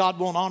 You think God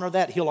won't honor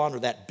that? He'll honor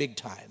that big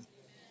time.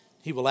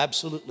 He will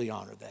absolutely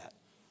honor that.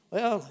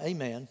 Well,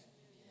 amen.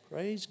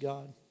 Praise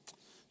God.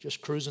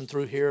 Just cruising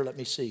through here. Let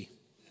me see.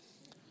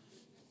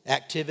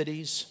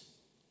 Activities.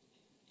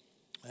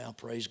 Well,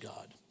 praise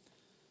God.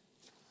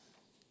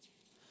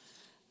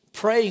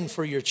 Praying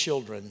for your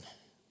children.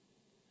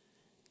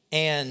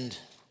 And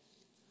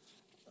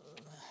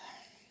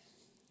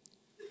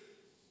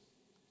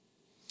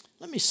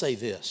let me say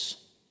this.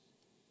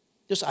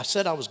 I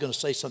said I was going to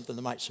say something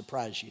that might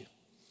surprise you.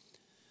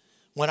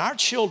 When our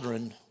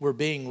children were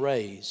being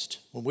raised,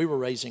 when we were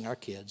raising our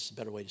kids, a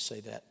better way to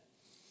say that,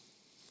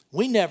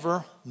 we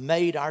never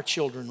made our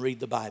children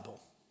read the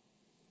Bible.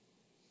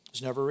 It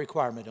was never a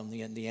requirement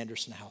in the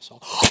Anderson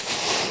household.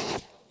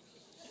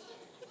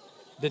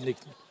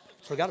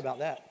 Forgot about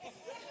that.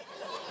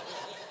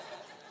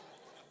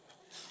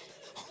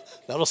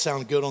 That'll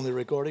sound good on the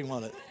recording,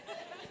 won't it?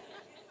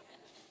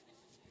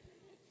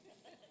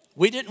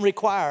 We didn't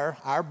require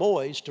our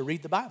boys to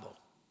read the Bible.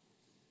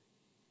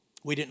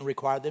 We didn't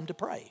require them to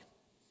pray.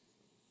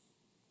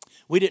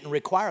 We didn't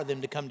require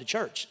them to come to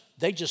church.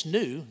 They just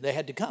knew they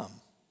had to come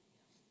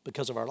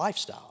because of our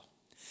lifestyle.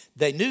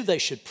 They knew they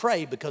should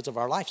pray because of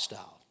our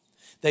lifestyle.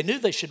 They knew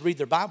they should read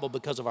their Bible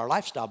because of our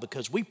lifestyle,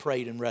 because we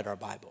prayed and read our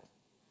Bible.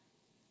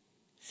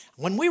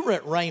 When we were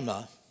at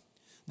Rhema,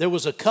 there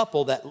was a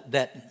couple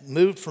that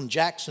moved from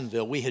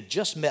Jacksonville. We had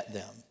just met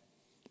them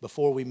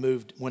before we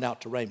went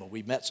out to Rhema.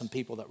 We met some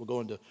people that were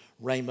going to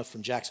Rhema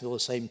from Jacksonville the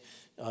same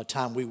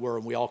time we were,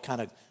 and we all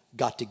kind of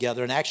got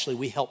together. And actually,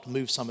 we helped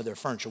move some of their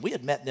furniture. We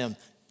had met them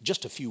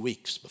just a few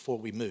weeks before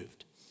we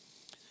moved.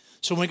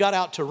 So when we got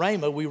out to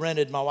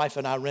Rhema, my wife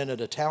and I rented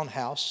a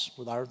townhouse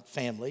with our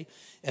family,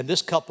 and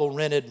this couple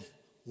rented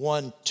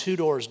one 2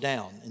 doors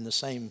down in the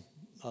same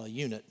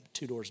unit,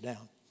 2 doors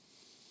down.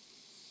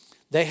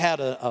 They had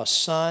a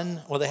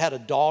son, or they had a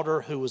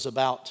daughter who was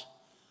about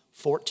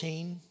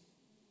 13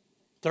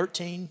 or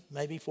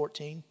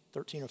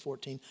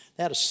 14.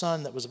 They had a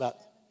son that was about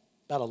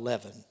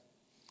 11.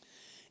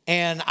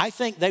 And I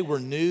think they were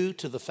new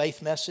to the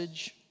faith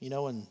message,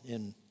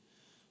 and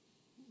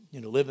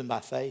living by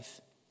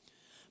faith.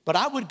 But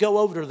I would go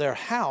over to their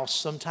house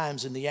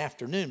sometimes in the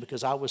afternoon,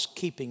 because I was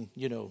keeping,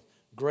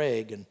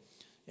 Greg and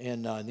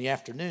in the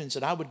afternoons,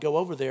 and I would go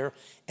over there,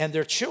 and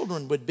their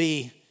children would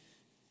be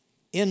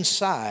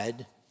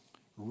inside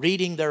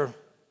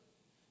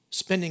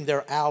spending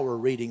their hour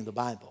reading the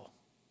Bible.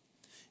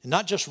 And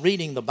not just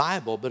reading the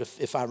Bible, but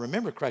if I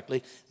remember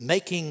correctly,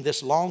 making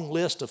this long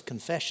list of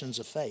confessions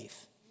of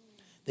faith.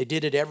 They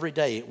did it every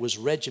day. It was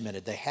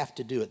regimented. They have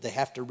to do it. They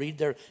have to read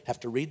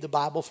the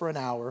Bible for an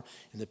hour,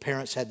 and the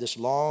parents had this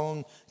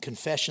long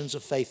confessions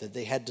of faith that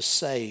they had to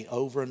say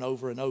over and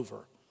over and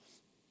over.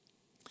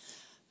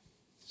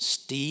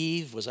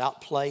 Steve was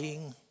out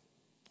playing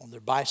on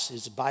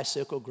his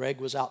bicycle. Greg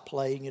was out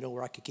playing,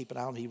 where I could keep an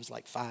eye on him. He was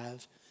like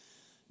 5.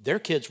 Their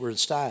kids were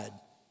inside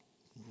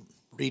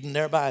reading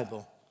their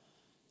Bible,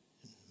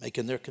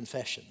 making their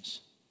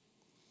confessions.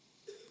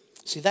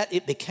 See, that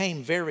it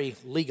became very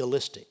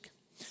legalistic.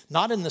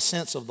 Not in the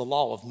sense of the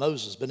law of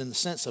Moses, but in the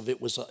sense of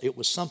it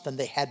was something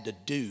they had to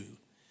do,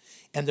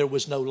 and there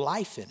was no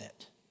life in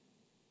it.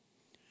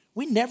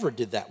 We never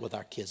did that with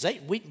our kids.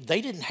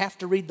 They didn't have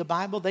to read the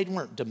Bible. They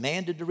weren't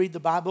demanded to read the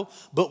Bible,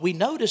 but we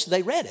noticed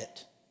they read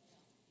it.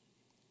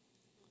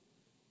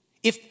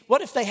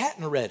 What if they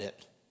hadn't read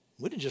it?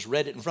 We'd have just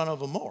read it in front of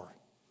them more.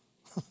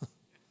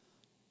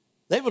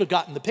 They would have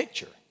gotten the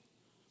picture.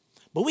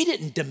 But we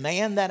didn't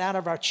demand that out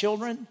of our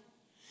children.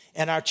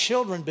 And our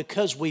children,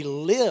 because we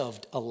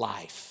lived a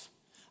life.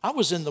 I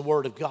was in the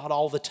Word of God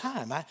all the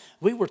time.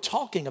 We were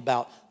talking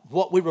about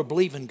what we were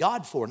believing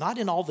God for, not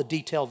in all the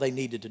detail they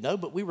needed to know,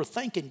 but we were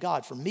thanking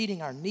God for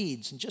meeting our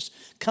needs and just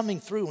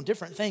coming through on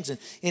different things.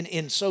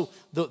 And so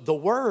the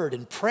Word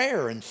and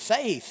prayer and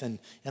faith and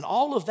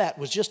all of that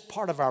was just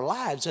part of our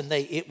lives, and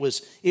it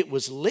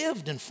was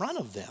lived in front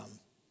of them.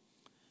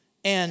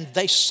 And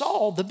they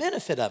saw the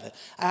benefit of it.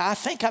 I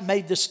think I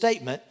made this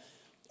statement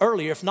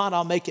earlier. If not,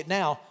 I'll make it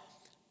now.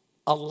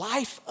 A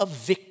life of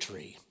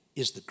victory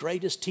is the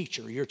greatest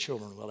teacher your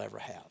children will ever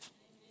have.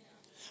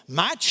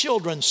 My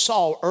children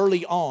saw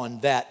early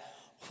on that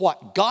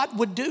what God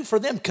would do for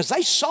them, because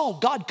they saw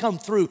God come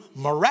through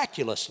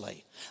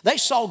miraculously. They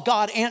saw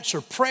God answer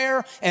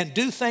prayer and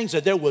do things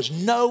that there was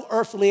no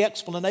earthly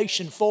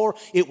explanation for.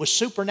 It was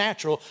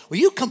supernatural. Well,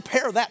 you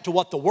compare that to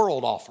what the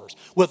world offers.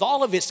 With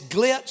all of its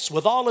glitz,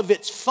 with all of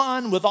its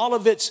fun, with all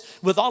of its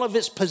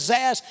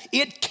pizzazz,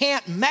 it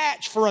can't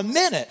match for a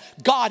minute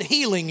God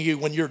healing you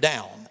when you're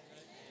down.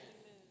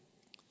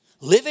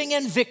 Living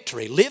in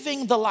victory,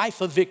 living the life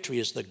of victory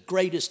is the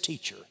greatest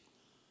teacher.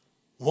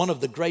 One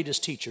of the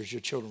greatest teachers your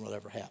children will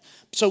ever have.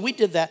 So we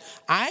did that.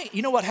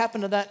 You know what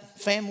happened to that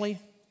family?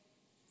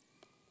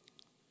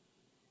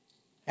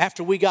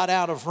 After we got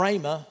out of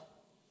Rhema,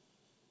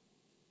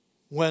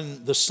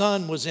 when the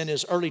son was in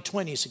his early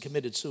 20s, he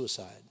committed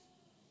suicide.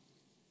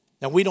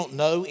 Now we don't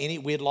know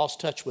we had lost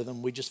touch with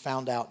him. We just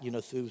found out,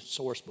 through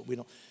source, but we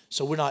don't.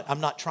 So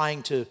I'm not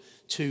trying to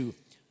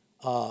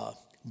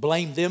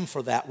blame them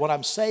for that. What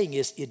I'm saying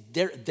is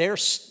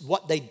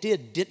what they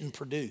didn't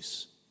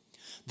produce.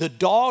 The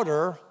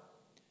daughter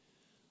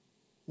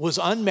was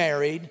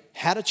unmarried,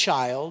 had a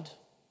child.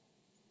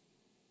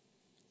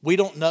 We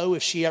don't know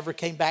if she ever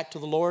came back to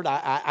the Lord.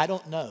 I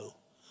don't know.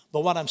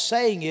 But what I'm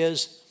saying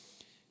is,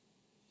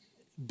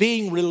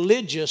 being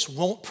religious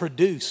won't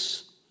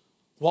produce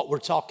what we're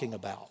talking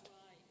about.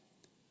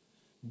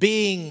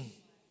 Being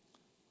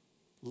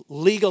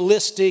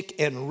legalistic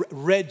and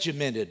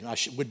regimented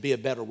would be a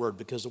better word,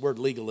 because the word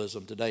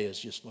legalism today is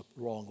just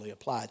wrongly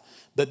applied.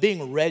 But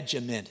being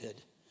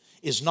regimented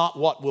is not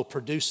what will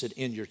produce it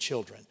in your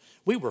children.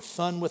 We were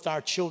fun with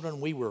our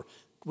children.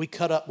 We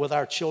cut up with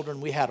our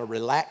children. We had a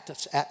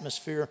relaxed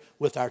atmosphere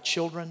with our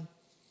children.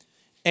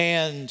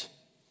 And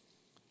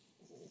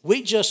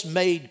we just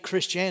made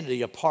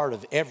Christianity a part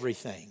of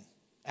everything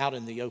out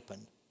in the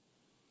open.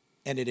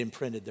 And it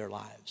imprinted their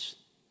lives.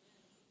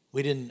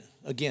 We didn't,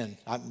 again,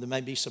 it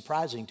may be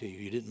surprising to you.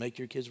 You didn't make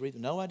your kids read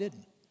No, I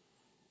didn't.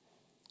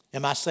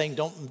 Am I saying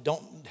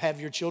don't have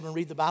your children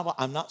read the Bible?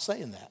 I'm not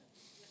saying that.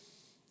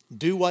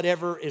 Do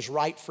whatever is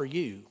right for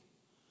you.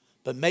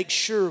 But make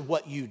sure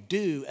what you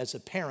do as a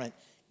parent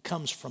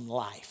comes from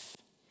life.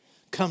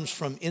 comes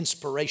from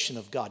inspiration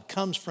of God,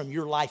 comes from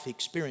your life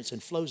experience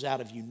and flows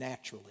out of you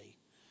naturally.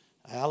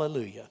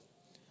 Hallelujah.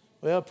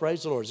 Well,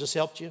 praise the Lord. Has this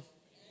helped you?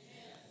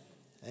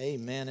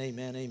 Amen,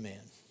 amen, amen.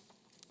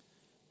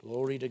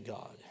 Glory to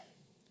God.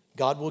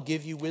 God will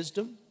give you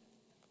wisdom,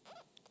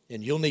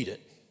 and you'll need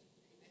it.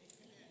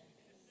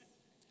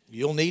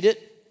 You'll need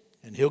it,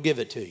 and He'll give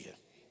it to you.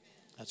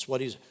 That's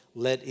what He's...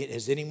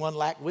 Has anyone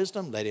lacked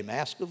wisdom? Let him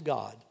ask of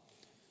God.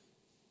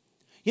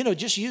 You know,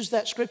 just use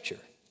that scripture.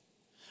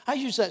 I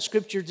used that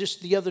scripture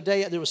just the other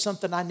day. There was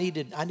something I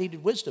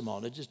needed wisdom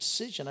on, a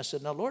decision. I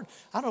said, "No, Lord,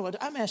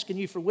 I'm asking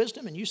you for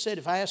wisdom." And you said,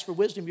 if I ask for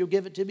wisdom, you'll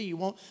give it to me. You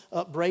won't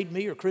upbraid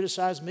me or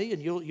criticize me,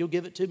 and you'll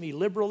give it to me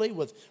liberally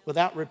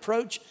without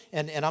reproach.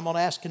 And I'm going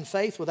to ask in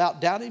faith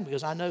without doubting,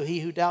 because I know he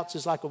who doubts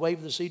is like a wave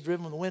of the sea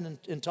driven with the wind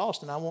and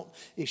tossed. And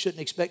he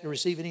shouldn't expect to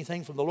receive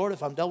anything from the Lord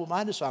if I'm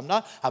double-minded, so I'm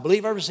not. I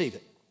believe I receive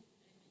it.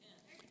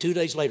 2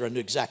 days later, I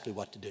knew exactly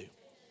what to do.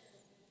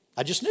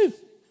 I just knew.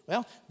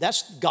 Well,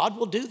 God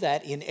will do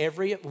that in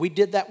we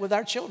did that with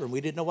our children.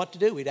 We didn't know what to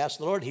do. We'd ask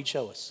the Lord, He'd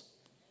show us.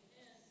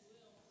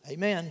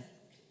 Amen.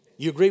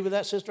 You agree with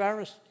that, Sister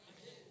Iris?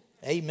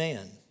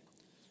 Amen.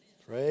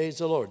 Praise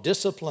the Lord.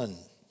 Discipline.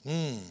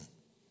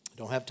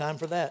 Don't have time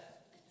for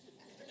that.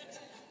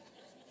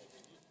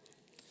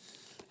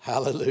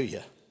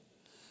 Hallelujah.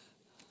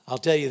 I'll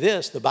tell you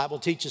this, the Bible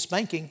teaches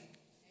spanking.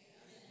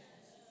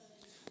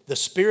 The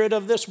spirit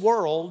of this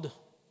world,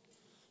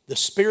 the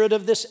spirit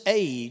of this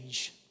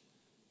age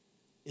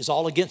is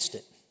all against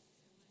it.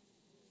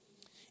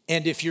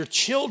 And if your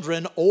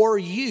children or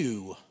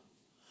you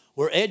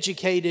were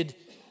educated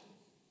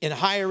in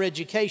higher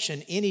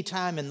education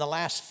anytime in the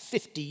last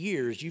 50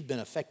 years, you've been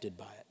affected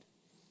by it.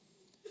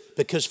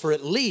 Because for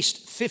at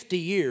least 50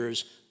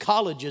 years,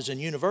 colleges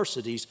and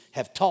universities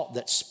have taught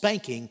that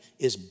spanking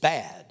is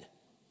bad,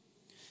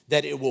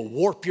 that it will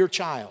warp your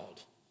child.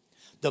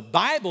 The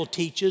Bible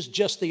teaches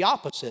just the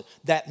opposite,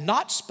 that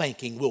not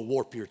spanking will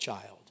warp your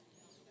child.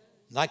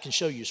 And I can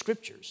show you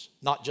scriptures,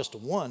 not just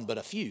one, but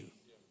a few,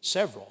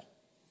 several.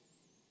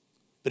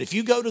 But if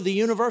you go to the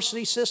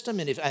university system,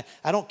 and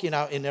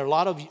and there are a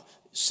lot of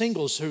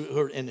singles who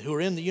are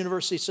in the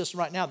university system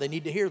right now, they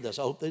need to hear this.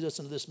 I hope they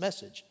listen to this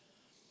message.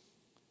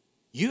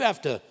 You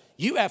have to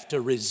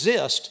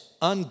resist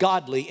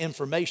ungodly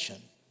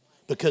information,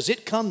 because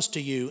it comes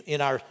to you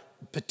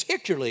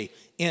particularly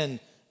in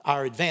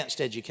our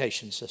advanced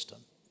education system.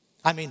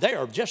 I mean, there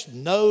are just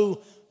no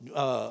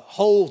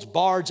holds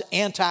barred,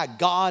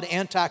 anti-God,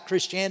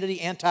 anti-Christianity,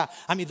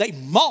 they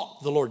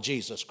mock the Lord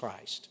Jesus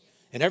Christ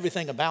and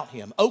everything about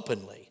Him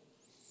openly.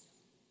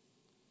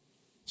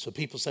 So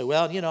people say,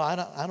 well,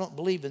 I don't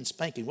believe in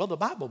spanking. Well, the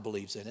Bible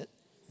believes in it.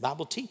 The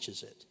Bible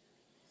teaches it.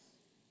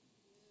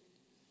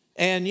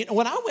 And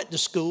when I went to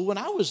school, when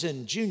I was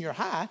in junior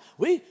high,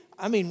 you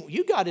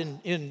got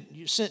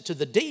you sent to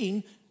the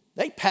dean,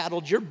 they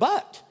paddled your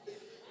butt.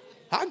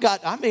 I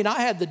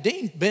had the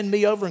dean bend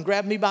me over and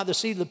grab me by the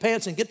seat of the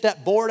pants and get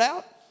that board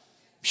out.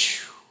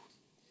 Whew.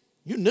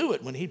 You knew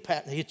it when he'd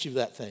hit you with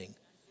that thing.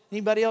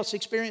 Anybody else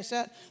experience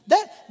that?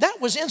 That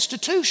was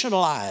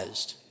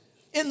institutionalized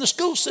in the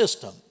school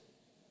system.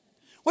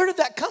 Where did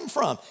that come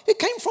from? It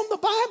came from the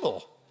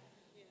Bible.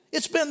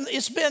 It's been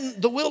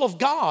the will of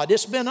God.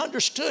 It's been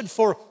understood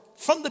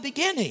from the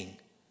beginning.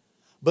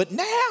 But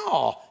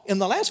now, in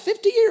the last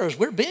 50 years,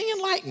 we're being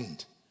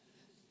enlightened.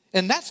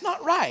 And that's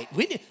not right.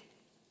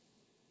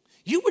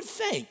 You would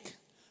think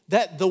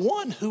that the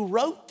one who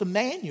wrote the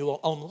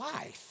manual on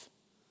life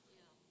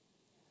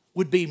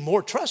would be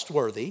more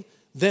trustworthy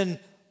than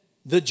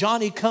the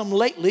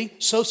Johnny-come-lately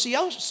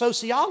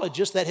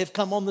sociologists that have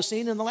come on the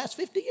scene in the last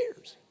 50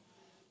 years.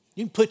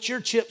 You can put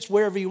your chips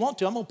wherever you want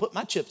to. I'm going to put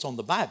my chips on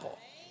the Bible.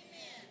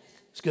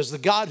 It's because the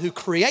God who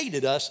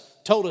created us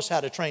told us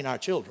how to train our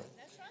children.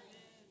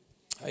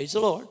 Praise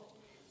the Lord.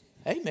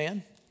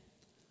 Amen.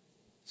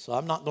 So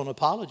I'm not going to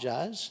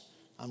apologize.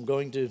 I'm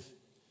going to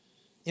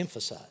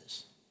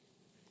emphasize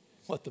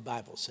what the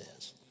Bible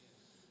says.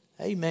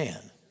 Amen.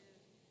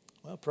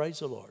 Well, praise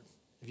the Lord.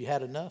 Have you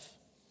had enough?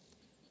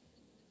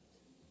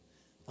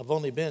 I've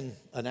only been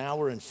an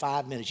hour and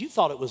 5 minutes. You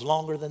thought it was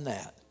longer than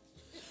that.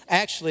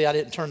 Actually, I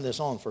didn't turn this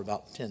on for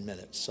about 10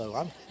 minutes, so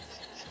I'm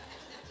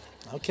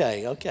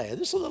okay.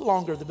 This is a little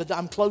longer, but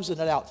I'm closing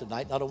it out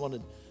tonight, and I don't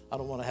want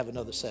to have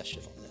another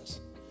session on this.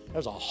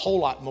 There's a whole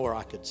lot more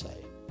I could say.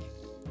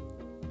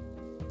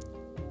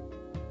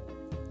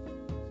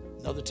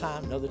 Another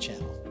time, another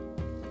channel.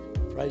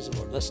 Praise the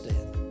Lord. Let's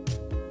stand.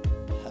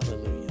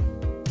 Hallelujah.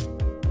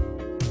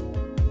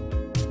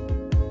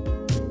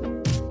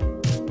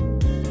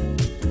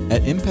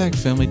 At Impact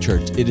Family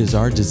Church, it is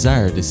our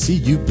desire to see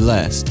you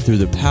blessed through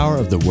the power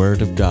of the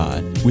Word of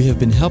God. We have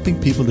been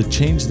helping people to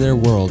change their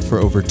world for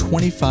over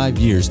 25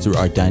 years through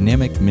our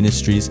dynamic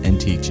ministries and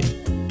teaching.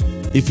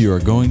 If you are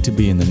going to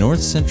be in the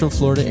North Central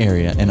Florida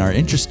area and are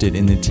interested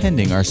in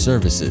attending our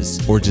services,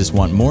 or just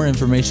want more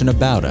information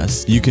about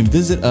us, you can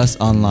visit us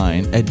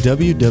online at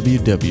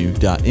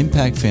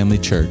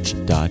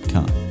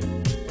www.impactfamilychurch.com.